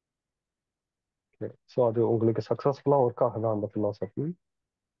 So அது உங்களுக்கு சக்ஸஸ்ஃபுல்லாக ஒர்க் ஆகுதா அந்த ஃபிலாசபி?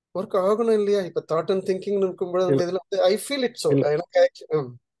 ஒர்க் ஆகணும் இல்லையா? இப்ப தாட் அண்ட் திங்கிங் இருக்கும்போது அந்த இதுல வந்து ஐ ஃபீல் இட். ஸோ எனக்கு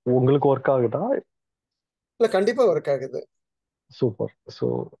உங்களுக்கு ஒர்க் ஆகுதா? இல்ல, கண்டிப்பா ஒர்க் ஆகுது. சூப்பர். ஸோ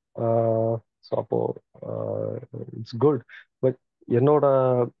ஸோ அப்போ இட்ஸ் குட். பட் என்னோட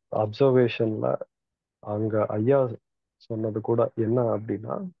அப்சர்வேஷன்ல அங்க ஐயா சொன்னது கூட என்ன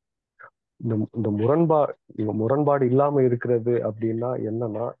அப்படின்னா, இந்த முரண்பாடு இல்லாம இருக்கிறது அப்படின்னா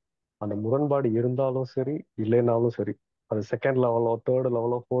என்னன்னா, அந்த முரண்பாடு இருந்தாலும் சரி இல்லைனாலும் சரி, அது செகண்ட் லெவலோ தேர்ட்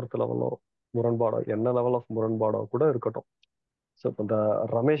லெவலோ ஃபோர்த் லெவலோ முரண்பாடோ என்ன லெவல் ஆஃப் முரண்பாடோ கூட இருக்கட்டும். ஸோ இப்போ இந்த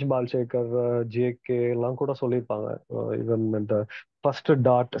ரமேஷ் பால்சேகர் ஜேகே எல்லாம் கூட சொல்லியிருப்பாங்க, ஈவன் இந்த ஃபர்ஸ்ட்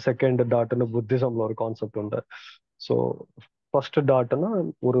டாட் செகண்ட் டாட்னு புத்திசம்ல ஒரு கான்செப்ட் உண்டு. ஸோ ஃபர்ஸ்ட் டாட்னா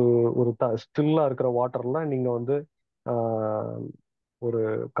ஒரு ஒரு ஸ்டில்லா இருக்கிற வாட்டர்ல நீங்க வந்து ஒரு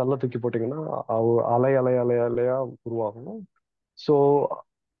கல்லை தூக்கி போட்டீங்கன்னா அலை அலை அலை அலையா உருவாகும். ஸோ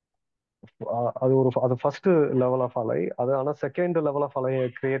அது ஃபர்ஸ்ட் லெவல் ஆஃப் அலை. அது ஆனால் செகண்ட் லெவல் ஆஃப் அலையை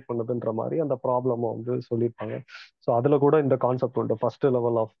கிரியேட் பண்ணுதுன்ற மாதிரி அந்த ப்ராப்ளம் வந்து சொல்லியிருப்பாங்க. ஸோ அதுல கூட இந்த கான்செப்ட் உண்டு, first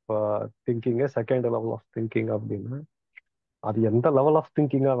level of thinking second level of thinking அப்படின்னு. அது எந்த லெவல் ஆஃப்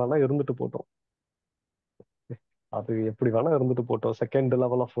திங்கிங்கா வேணா இருந்துட்டு போட்டோம், அது எப்படி வேணா இருந்துட்டு போட்டோம், செகண்ட்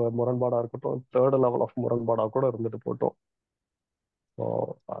லெவல் ஆஃப் முரண்பாடா இருக்கட்டும், தேர்ட் லெவல் ஆஃப் முரண்பாடா கூட இருந்துட்டு போட்டோம். ஸோ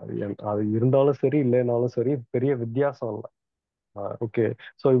அது இருந்தாலும் சரி இல்லைனாலும் சரி பெரிய வித்தியாசம் இல்லை. ஓகே,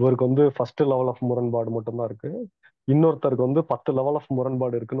 ஸோ இவருக்கு வந்து ஃபர்ஸ்ட் லெவல் ஆஃப் முரண்பாடு மட்டும்தான் இருக்கு, இன்னொருத்தருக்கு வந்து 10 லெவல் ஆஃப்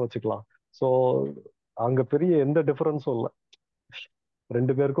முரண்பாடு இருக்குன்னு வச்சுக்கலாம். ஸோ அங்க பெரிய எந்த டிஃபரன்ஸும் இல்லை.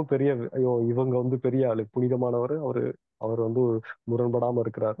 ரெண்டு பேருக்கும் பெரிய ஐயோ இவங்க வந்து பெரிய ஆளு புனிதமானவர், அவர் வந்து முரண்படாம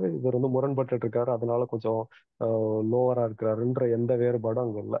இருக்கிறாரு, இவர் வந்து முரண்பட்டு இருக்காரு அதனால கொஞ்சம் லோவரா இருக்கிறாருன்ற எந்த வேறுபாடும்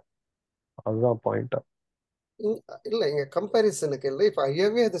அங்க இல்லை. அதுதான் பாயிண்ட். இல்ல, இங்க கம்பேரிசனுக்கு இல்லை. இப்ப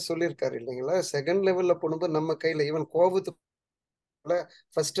ஐயாவே அதை சொல்லியிருக்காரு இல்லைங்களா, செகண்ட் லெவல்ல போகும்போது நம்ம கையில ஈவன் கோபத்து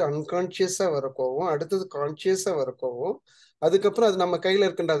ஃபர்ஸ்ட் அன்கான்சியஸா வர கோவம், அடுத்தது கான்சியஸா வர கோவம், அதுக்கப்புறம் அது நம்ம கையில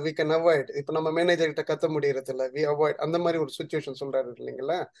இருக்குன்ற வி கேன் அவாய்ட். இப்ப நம்ம மேனேஜர் கிட்ட கத்த முடியறது இல்ல, வி அவாய்ட். அந்த மாதிரி ஒரு சுச்சுவேஷன் சொல்றாரு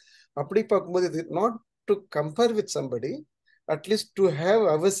இல்லைங்களா. அப்படி பார்க்கும்போது இது not to compare with somebody, at least to have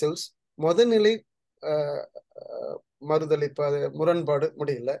our cells. முதநிலை மறுதளிப்பு, அது முரண்பாடு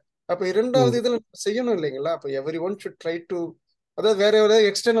முடியல. அப்ப இரண்டாவது இதுல செய்யணும் இல்லைங்களா. அப்ப every one should try to, அதாவது வேற ஏதாவது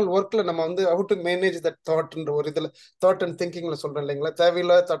எக்ஸ்டர்னல் ஒர்க்ல நம்ம வந்து ஹவு டு மேனேஜ் தட் தாட்ன்ற ஒரு இதுல தாட் அண்ட் திங்கிங்ல சொல்றோம் இல்லைங்களா,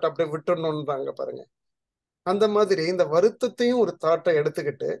 தேவையில்லாத தாட் அப்படியே விட்டுடணும்ன்றாங்க பாருங்க. அந்த மாதிரி இந்த வருத்தத்தையும் ஒரு தாட்டை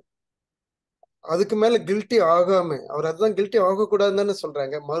எடுத்துக்கிட்டு அதுக்கு மேல கில்ட்டி ஆகாம, அவர் அதுதான் கில்ட்டி ஆகக்கூடாதுன்னு தானே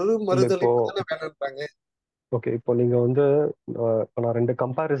சொல்றாங்க, மறுதளிப்பு தானே வேணும்ன்றாங்க. ஓகே, இப்போ நீங்க வந்து இப்போ நான் 2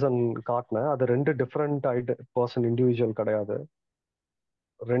 கம்பேரிசன் காட்டினேன், அது 2 டிஃப்ரெண்ட் பர்சன், இண்டிவிஜுவல் கிடையாது,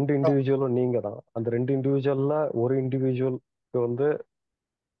 2 இண்டிவிஜுவலும் நீங்க தான். அந்த 2 இண்டிவிஜுவல்ல ஒரு இண்டிவிஜுவலுக்கு வந்து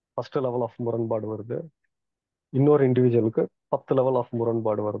ஃபர்ஸ்ட் லெவல் ஆஃப் முரண்பாடு வருது, இன்னொரு இண்டிவிஜுவலுக்கு 10 லெவல் ஆஃப்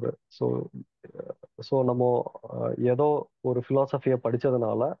முரண்பாடு வருது. ஸோ நம்ம ஏதோ ஒரு ஃபிலாசபியை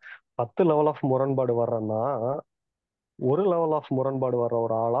படிச்சதுனால 10 லெவல் ஆஃப் முரண்பாடு வர்றேன்னா ஒரு லெவல் ஆஃப் முரண்பாடு வர்ற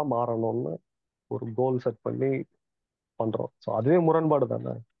ஒரு ஆளா மாறணும்னு ஒரு கோல் செட் பண்ணி பண்றோம். ஸோ அதுவே முரண்பாடு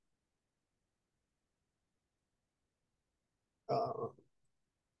தானே.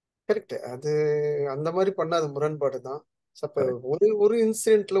 கரெக்ட். அது அந்த மாதிரி பண்ண அது முரண்பாடு தான். அப்ப ஒரு ஒரு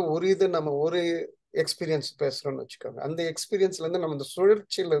இன்சிடென்ட்ல ஒரு இது நம்ம ஒரு எக்ஸ்பீரியன்ஸ் பேசுறோம்னு வச்சுக்கோங்க, அந்த எக்ஸ்பீரியன்ஸ்ல இருந்து நம்ம இந்த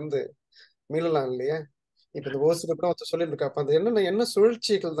சுழற்சியில இருந்து மீளலாம் இல்லையா. இப்ப இந்த ஓசில கூட ஒருத்தர் சொல்லிட்டு இருக்கா, அப்ப அது என்ன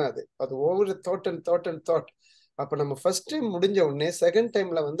சுழற்சிகள் தான் அது, அது ஒவ்வொரு thought and thought and thought. அப்ப நம்ம ஃபர்ஸ்ட் டைம் முடிஞ்ச உடனே செகண்ட்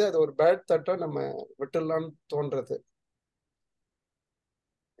டைம்ல வந்து அது ஒரு பேட் தாட்டா நம்ம விட்டுடலாம்னு தோன்றது.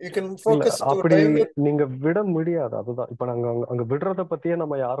 அப்படி நீங்க விட முடியாது. அதுதான் இப்ப நாங்க அங்க விடுறத பத்தியே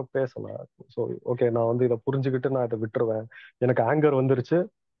நம்ம யாரும் பேசல. ஸோ ஓகே, நான் வந்து இதை புரிஞ்சுக்கிட்டு நான் இதை விட்டுருவேன், எனக்கு ஆங்கர் வந்துருச்சு,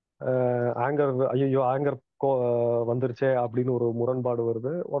 ஆங்கர் ஐயோ ஆங்கர் வந்துருச்சே அப்படின்னு ஒரு முரண்பாடு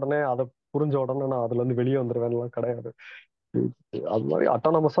வருது, உடனே அதை புரிஞ்ச உடனே நான் அதுல இருந்து வெளியே வந்துருவேன்லாம் கிடையாது. அது மாதிரி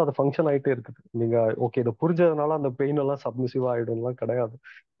அட்டானமஸா அது ஃபங்க்ஷன் ஆயிட்டே இருக்குது. நீங்க ஓகே இதை புரிஞ்சதுனால அந்த பெயின் எல்லாம் சப்மிசிவ் ஆயிடும்லாம் கிடையாது,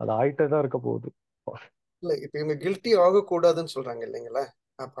 அது ஆயிட்டே தான் இருக்க போகுது. இல்ல இப்ப இவங்க கில்ட்டி ஆகக்கூடாதுன்னு சொல்றாங்க இல்லைங்களா,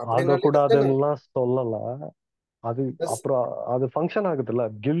 ஆகக்கூடாதுன்னுலாம் சொல்லல, அது அப்புறம் அது ஃபங்க்ஷன் ஆகுது இல்ல.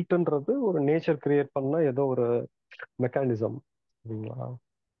 கில்ட்ன்றது ஒரு நேச்சர் கிரியேட் பண்ண ஏதோ ஒரு மெக்கானிசம் சரிங்களா,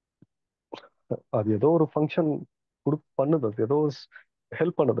 அது ஏதோ ஒரு ஃபங்க்ஷன் பண்ணுது, அது ஏதோ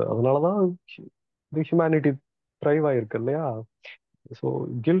ஹெல்ப் பண்ணுது, அதனாலதான் ஹியூமனிட்டி த்ரைவ் ஆயிருக்கு இல்லையா. ஸோ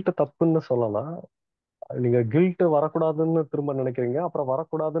கில்ட் தப்புன்னு சொல்லலாம். நீங்க கில்ட் வரக்கூடாதுன்னு திரும்ப நினைக்கிறீங்க, அப்புறம்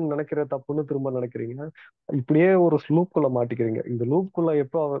வரக்கூடாதுன்னு நினைக்கிற தப்புன்னு திரும்ப நினைக்கிறீங்க. இப்படியே ஒரு லூப்குள்ள மாட்டிக்கிறீங்க. இந்த லூப்குள்ள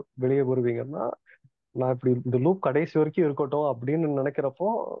எப்போ வெளியே வருவீங்கன்னா, நான் இப்படி இந்த லூப் கடைசி வரைக்கும் இருக்கட்டும் அப்படின்னு நினைக்கிறப்போ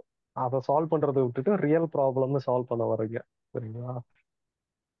அதை சால்வ் பண்றதை விட்டுட்டு ரியல் ப்ராப்ளம் சால்வ் பண்ண வர்றீங்க. சரிங்களா?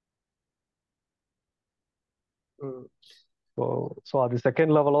 ஸோ ஸோ அது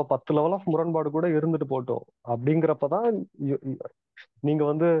செகண்ட் லெவலோ 10 லெவல் ஆஃப் முரண்பாடு கூட இருந்துட்டு போட்டோம். அப்படிங்கிறப்பதான் நீங்க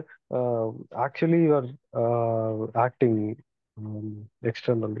வந்து ஆக்சுவலி யூஆர் ஆக்டிங்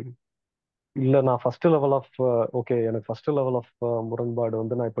எக்ஸ்டர்னலி. இல்ல நான் ஃபர்ஸ்ட் லெவல் ஆஃப் ஓகே, எனக்கு ஃபர்ஸ்ட் லெவல் ஆஃப் முரண்பாடு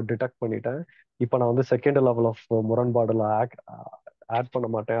வந்து நான் இப்போ டிடெக்ட் பண்ணிட்டேன், இப்போ நான் வந்து செகண்ட் லெவல் ஆஃப் முரண்பாடுல ஆட் பண்ண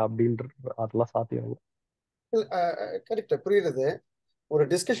மாட்டேன் அப்படின்ற அதெல்லாம் சாத்தியம். கரெக்டா புரியுது. ஒரு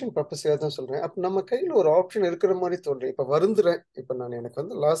டிஸ்கஷன் பர்பஸாக தான் சொல்றேன். அப்ப நம்ம கையில ஒரு ஆப்ஷன் இருக்கிற மாதிரி தோன்றேன். இப்ப வருந்துறேன், இப்ப நான் எனக்கு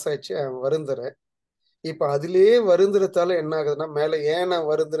வந்து லாஸ் ஆயிடுச்சு, வருந்துறேன். இப்ப அதுலயே வருந்துறதால என்ன ஆகுதுன்னா, மேல ஏன் நான்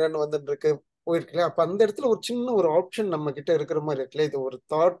வருந்துறேன்னு வந்துட்டு இருக்கு போயிருக்கல. அப்ப அந்த இடத்துல ஒரு சின்ன ஒரு ஆப்ஷன் நம்ம கிட்ட இருக்கிற மாதிரி இருக்குல்ல. இது ஒரு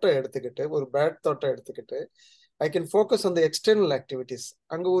தாட்டை எடுத்துக்கிட்டு, ஒரு பேட் தாட்டை எடுத்துக்கிட்டு I can focus on the external activities.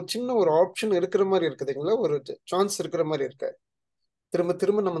 அங்க ஒரு சின்ன ஒரு ஆப்ஷன் இருக்கிற மாதிரி இருக்குதுங்களா, ஒரு சான்ஸ் இருக்கிற மாதிரி இருக்கு. திரும்ப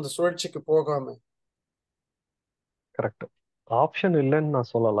திரும்ப நம்ம அந்த சுழற்சிக்கு போகாம. கரெக்ட். ஆப்ஷன் இல்லைன்னு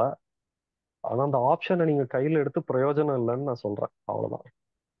நான் சொல்லல, ஆனா அந்த ஆப்ஷனை நீங்க கையில எடுத்து பிரயோஜனம் இல்லைன்னு நான் சொல்றேன், அவ்வளவுதான்.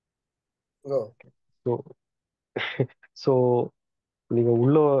 ஸோ ஸோ நீங்க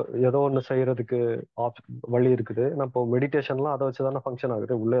உள்ள ஏதோ ஒன்று செய்யறதுக்கு வழி இருக்குது. நான் இப்போ மெடிடேஷன்லாம் அதை வச்சு தானே ஃபங்க்ஷன்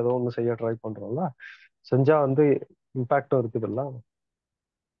ஆகுது. உள்ள ஏதோ ஒன்று செய்ய ட்ரை பண்றோம்ல, செஞ்சா வந்து இம்பாக்டும் இருக்குதுல்ல.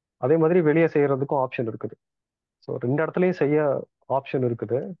 அதே மாதிரி வெளியே செய்யறதுக்கும் ஆப்ஷன் இருக்குது. ஸோ ரெண்டு இடத்துலயும் செய்ய ஆப்ஷன்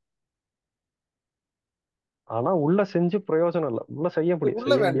இருக்குது. ஆனா உள்ள செஞ்சு பிரயோஜனம் இல்லை, உள்ள செய்ய உள்ள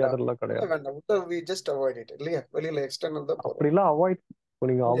வேண்டாம், முடியாதுலாம் உள்ள கிடையாது. வேண்டாம், உள்ள we just avoid it இல்லையா? வெளியில எக்ஸ்டர்னல் தான் போறோம். அப்படிலாம் அவாய்ட். இப்போ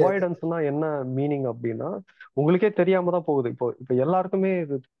நீங்க இல்லையா? அவாய்டன்ஸ்னா என்ன மீனிங் அப்படின்னா, உங்களுக்கே தெரியாம தான் போகுது. இப்போ எல்லாருக்குமே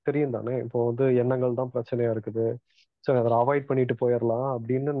இது தெரியும் தானே. இப்போ வந்து எண்ணங்கள் தான் பிரச்சனையா இருக்குது, ஸோ அதை அவாய்ட் பண்ணிட்டு போயிடலாம்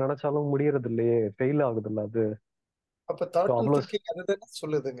அப்படின்னு நினைச்சாலும் முடியறது இல்லையே, ஃபெயில் ஆகுது இல்லை அது. அப்ப தாட் அண்ட் அவ்வளோ திங்கிங் அதுதானே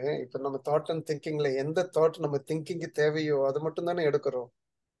சொல்லுதுங்க. இப்ப நம்ம தாட் அண்ட் திங்கிங்ல எந்த தாட் நம்ம திங்கிங்க்கு தேவையோ அது மட்டும் தானே எடுக்கிறோம்.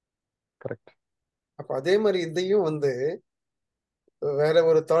 கரெக்ட். அப்ப அதே மாதிரி இதையும் வந்து வேற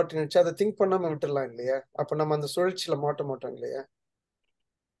ஒரு தாட் நினைச்சு அதை திங்க் பண்ணாம விட்டுடலாம் இல்லையா? அப்ப நம்ம அந்த சுழற்சியில மாட்ட மாட்டோம் இல்லையா?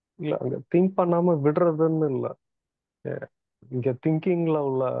 இல்ல, அங்க திங்க் பண்ணாம விடுறதுன்னு இல்லை. இங்க திங்கிங்ல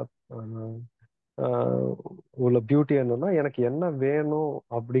உள்ள அஹ், உள்ள பியூட்டி என்னன்னா, எனக்கு என்ன வேணும்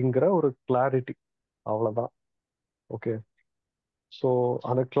அப்படிங்கிற ஒரு கிளாரிட்டி, அவ்வளவுதான். ஓகே. ஸோ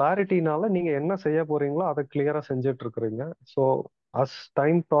அந்த கிளாரிட்டினால நீங்க என்ன செய்ய போறீங்களோ அதை கிளியரா செஞ்சுட்டு இருக்கிறீங்க. ஸோ அஸ்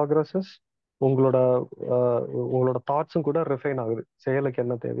டைம் ப்ராக்ரஸஸ் உங்களோட உங்களோட தாட்ஸும் கூட ரிஃபைன் ஆகுது, செயலுக்கு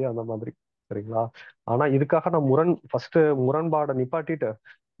என்ன தேவையோ அந்த மாதிரி. சரிங்களா? ஆனா இதுக்காக நான் ஃபர்ஸ்ட் முரண்பாடை நிப்பாட்டிட்டு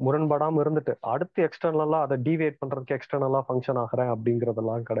முரண்படாம இருந்துட்டு அடுத்து எக்ஸ்டர்னலா அதை டீவியேட் பண்றதுக்கு எக்ஸ்டர்னலா ஃபங்க்ஷன் ஆகிறேன்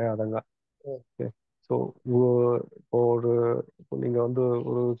அப்படிங்கறதெல்லாம் கிடையாதுங்க. ஸோ ஒரு நீங்க வந்து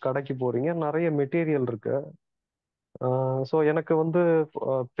ஒரு கடைக்கு போறீங்க, நிறைய மெட்டீரியல் இருக்கு. ஸோ எனக்கு வந்து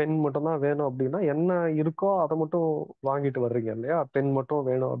பென் மட்டும் தான் வேணும் அப்படின்னா என்ன இருக்கோ அதை மட்டும் வாங்கிட்டு வர்றீங்க இல்லையா? பென் மட்டும்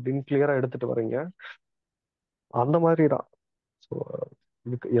வேணும் அப்படின்னு கிளியரா எடுத்துட்டு வர்றீங்க. அந்த மாதிரி தான். ஸோ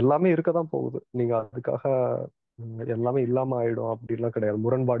இதுக்கு எல்லாமே இருக்க தான் போகுது. நீங்க அதுக்காக எல்லாமே இல்லாம ஆயிடும் அப்படிலாம் கிடையாது.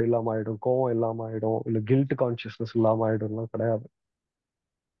 முரண்பாடு இல்லாம ஆயிடும், கோவம் இல்லாம ஆயிடும், இல்ல கில்ட் கான்சியஸ்னஸ் இல்லாம ஆயிடும்லாம் கிடையாது.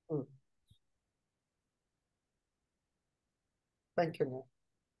 தேங்க்யூங்க.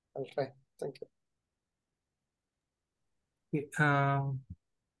 தேங்க்யூ.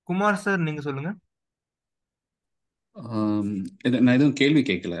 குமார் சார், நீங்க சொல்லுங்க. நான் எதுவும் கேள்வி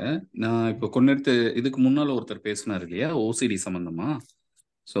கேட்கல. நான் இப்போ கொண்டு இதுக்கு முன்னால் ஒருத்தர் பேசினார் இல்லையா, ஓசிடி சம்மந்தமா.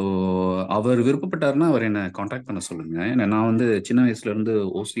 ஸோ அவர் விருப்பப்பட்டாருன்னா அவர் என்னை காண்டாக்ட் பண்ண சொல்லுங்க. ஏன்னா நான் வந்து சின்ன வயசுலேருந்து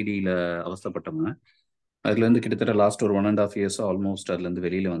ஓசிடியில் அவஸ்தைப்பட்டவன். அதுலேருந்து கிட்டத்தட்ட லாஸ்ட் ஒரு 1.5 years ஆல்மோஸ்ட் அதுலேருந்து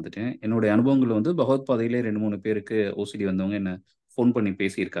வெளியில் வந்துட்டேன். என்னுடைய அனுபவங்கள் வந்து பகவத் பாதையிலே 2-3 பேருக்கு ஓசிடி வந்தவங்க என்ன ஃபோன் பண்ணி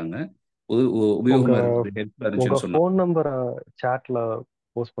பேசியிருக்காங்க. உபயோகமாக இருக்குது, ஹெல்ப்ஃபுல்லாக உங்க இருந்துச்சுன்னு சொன்னாங்க. ஃபோன் நம்பரை சாட்ல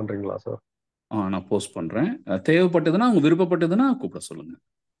போஸ்ட் பண்றீங்களா சார்? நான் போஸ்ட் பண்ணுறேன். தேவைப்பட்டதுன்னா அவங்க விருப்பப்பட்டதுன்னா கூப்பிட சொல்லுங்க.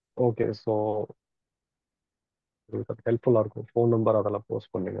 ஓகே. ஸோ ஹெல்ப்ஃபுல்லா இருக்கும், ஃபோன் நம்பர் அதெல்லாம்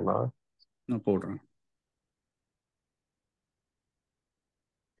போஸ்ட் பண்ணீங்கன்னா. நான் போடுறேன்.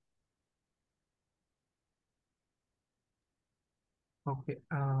 Okay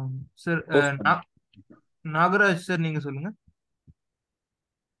sir. நாகராஜ் சார், நீங்க சொல்லுங்க.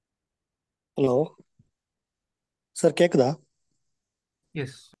 ஹலோ சார், கேக்குதா?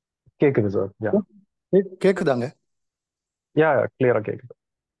 எஸ், கேக்குது சார். யா கேக்குதாங்க யா கிளியரா கேக்குது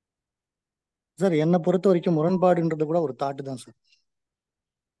சார். என்னை பொறுத்த வரைக்கும் முரண்பாடுன்றது கூட ஒரு தாட்டு தான் சார்.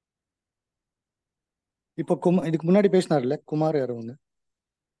 இப்போ இதுக்கு முன்னாடி பேசினார்ல குமார் யாரவங்க,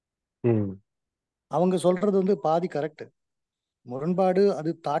 ம் அவங்க சொல்றது வந்து பாதி கரெக்ட். முரண்பாடு அது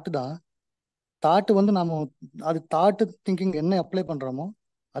தாட்டு தான். தாட்டு வந்து நாம அது தாட்டு திங்கிங் என்ன அப்ளை பண்றோமோ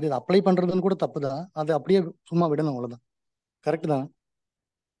அது அப்ளை பண்றதுன்னு கூட தப்பு தான். அது அப்படியே சும்மா விடணும், அவ்வளவுதான். கரெக்ட் தான்.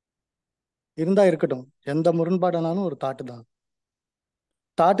 இருந்தா இருக்கட்டும். எந்த முரண்பாடானாலும் ஒரு தாட்டு தான்.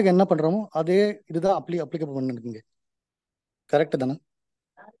 தாட்டுக்கு என்ன பண்றோமோ அதே இதுதான் அப்ளிகபிள் பண்ணிருக்கீங்க. கரெக்ட் தானே?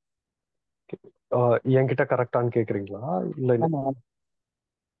 என்கிட்ட கரெக்டான்னு கேக்குறீங்களா? இல்ல இல்ல. ஆமா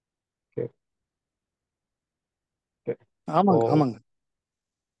Okay, okay. ஆமாங்க So, ஆமாங்க.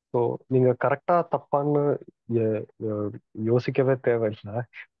 ஸோ நீங்க கரெக்டா தப்பான்னு ய- ய- யோசிக்கவே தேவையில்லை.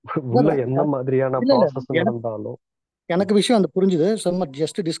 உள்ள இல்ல என்ன மாதிரியான இல்ல இல்ல ப்ராசஸ் நடந்தாலும். எனக்கு விஷயம் அந்த புரிஞ்சுது. சும்மா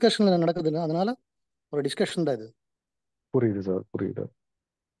ஜஸ்ட் டிஸ்கஷன்ல நடக்குது இல்லை, அதனால ஒரு டிஸ்கஷன் தான் இது. புரியுது சார், புரியுது.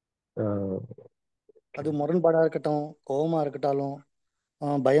 அஹ், அது முரண்பாடா இருக்கட்டும், கோபமா இருக்கட்டாலும்,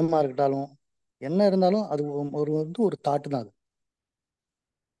 பயமா இருக்கட்டாலும், என்ன இருந்தாலும் அது ஒரு தாட்டு தான். அது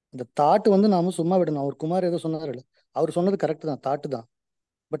இந்த தாட்டு வந்து நாம சும்மா விடணும். அவர் குமார் ஏதோ சொன்னார் இல்லை, அவர் சொன்னது கரெக்ட் தான், தாட்டு தான்.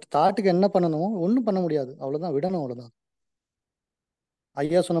 பட் தாட்டுக்கு என்ன பண்ணணுமோ ஒன்றும் பண்ண முடியாது, அவ்வளவுதான், விடணும், அவ்வளவுதான்.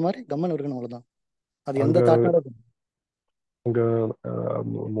 ஐயா சொன்ன மாதிரி கம்மன் இருக்கணும், அவ்வளவுதான். அது அங்க எந்த தாட்டாலும் இருக்கணும். அங்க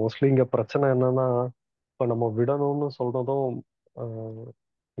மோஸ்ட்லி இங்க பிரச்சனை என்னன்னா, இப்ப நம்ம விடணும்னு சொல்றதும் அஹ்,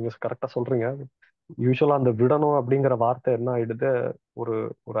 நீங்க கரெக்டா சொல்றீங்க. யூஸ்வலா அந்த விடணும் அப்படிங்கிற வார்த்தை என்ன ஆயிடுது, ஒரு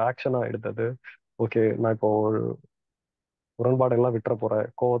ஒரு ஆக்ஷன் ஆயிடுது அது. ஓகே, நான் இப்போ ஒரு முரண்பாடு எல்லாம் விட்டுற போறேன்,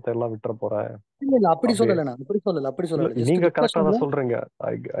 கோவத்தை எல்லாம் விட்டுற போறேன். இல்ல இல்ல அப்படி அப்படியே சொல்லலை, நான் அப்படி சொல்லலை, அப்படி இல்ல, சொல்லலை. ஜஸ்ட் நீங்க கரெக்டா டிஸ்கஷன்ல. தான் சொல்றீங்க.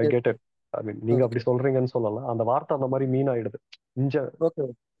 ஐ ஐ கெட் இட். ஐ மீன், நீங்க அப்படி ஓகே சொல்றீங்கன்னு சொல்லல, அந்த வார்த்தை அந்த மாதிரி மீன் ஆயிடுது இங்க ஓகே.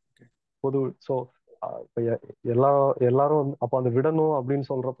 பொது. ஸோ இப்ப எல்லா எல்லாரும் அப்போ அந்த விடணும் அப்படின்னு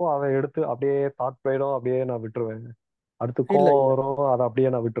சொல்றப்போ அதை எடுத்து அப்படியே தாட் போயிடும், அப்படியே நான் விட்டுருவேன். அடுத்து இல்ல கோவம் இல்ல வரும், அதை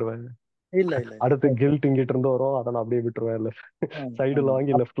அப்படியே நான் விட்டுருவேன். இல்ல இல்ல இல்ல அடுத்து கில்ட் இங்கிட்டு இருந்து வரும், அதை நான் அப்படியே விட்டுருவேன். சைடுல ஆமா.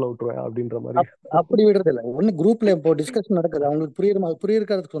 வாங்கி லெஃப்ட்ல விட்டுருவேன் அப்படின்ற மாதிரி. அப்படி விடுறது இல்ல. ஒண்ணு குரூப்ல இப்போ டிஸ்கஷன் நடக்குது, அவங்களுக்கு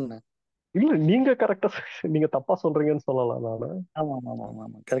புரியுறதுக்கு சொன்னேன். இல்ல, நீங்க கரெக்டா நீங்க தப்பா சொல்றீங்கன்னு சொல்லலாம் நானு. ஆமா ஆமா ஆமா ஆமா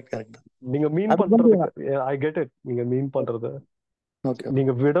ஆமா. Correct correct. நீங்க மீன் அது வந்து பண்றதுக்கு ஐ கெட் இட். நீங்க மீன் பண்றது, ஓகே.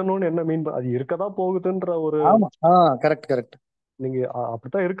 நீங்க விடணும்னு என்ன மீன் அது இருக்கதான் போகுதுன்ற ஒரு, ஆமா கரெக்ட் கரெக்ட். நீங்க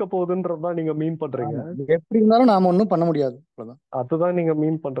அப்படித்தான் இருக்க போகுதுன்றதுதான் நீங்க மீன் பண்றீங்க. ஆமா, எப்படி இருந்தாலும் நாம ஒன்றும் பண்ண முடியாது, அவ்வளவுதான். அதுதான் நீங்க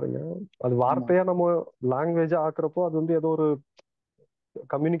மீன் பண்றீங்க. அது ஆமா வார்த்தையா நம்ம லாங்குவேஜா ஆக்குறப்போ அது வந்து ஏதோ ஒரு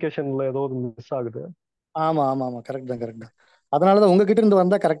கம்யூனிகேஷன்ல ஏதோ ஒரு மிஸ் ஆகுது. ஆமா ஆமா ஆமா கரெக்ட் தான் கரெக்ட் தான். அதனாலதான் உங்ககிட்ட இருந்து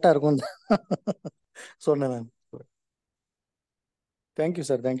வந்தா கரெக்டா இருக்கும் சொன்னேன் நான். Thank you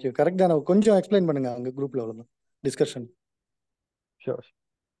sir, thank you. கரெக்ட் தான். கொஞ்சம் எக்ஸ்பிளைன் பண்ணுங்க அங்க குரூப்ல, அவ்வளவுதான் டிஸ்கஷன். ஷோர்.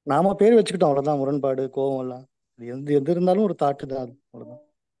 நாம பேர் வச்சுக்கிட்டோம், அவ்வளவுதான். முரண்பாடு, கோவம் எல்லாம் அது எது இருந்தாலும் ஒரு தாட்டு தான், அது அவ்வளவுதான்.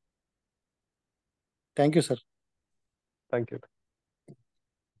 Thank you sir. Thank you.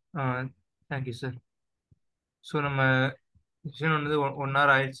 Thank you sir. So நம்ம செஷன் வந்து 1 hour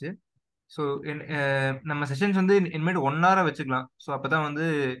ஆயிடுச்சு. ஸோ நம்ம செஷன்ஸ் வந்து இனிமேட்டு 1 hour வச்சுக்கலாம். ஸோ அப்பதான் வந்து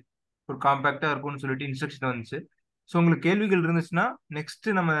ஒரு காம்பேக்டா இருக்கும்னு சொல்லிட்டு இன்ஸ்ட்ரக்ஷன் வந்துச்சு. ஸோ உங்களுக்கு கேள்விகள் இருந்துச்சுன்னா நெக்ஸ்ட்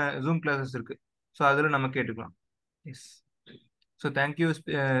நம்ம ஜூம் கிளாஸஸ் இருக்கு, ஸோ அதில் நம்ம கேட்டுக்கலாம். S. So thank you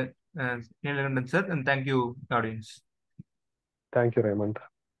Neelakandan sir, and thank you audience. Thank you Raymond.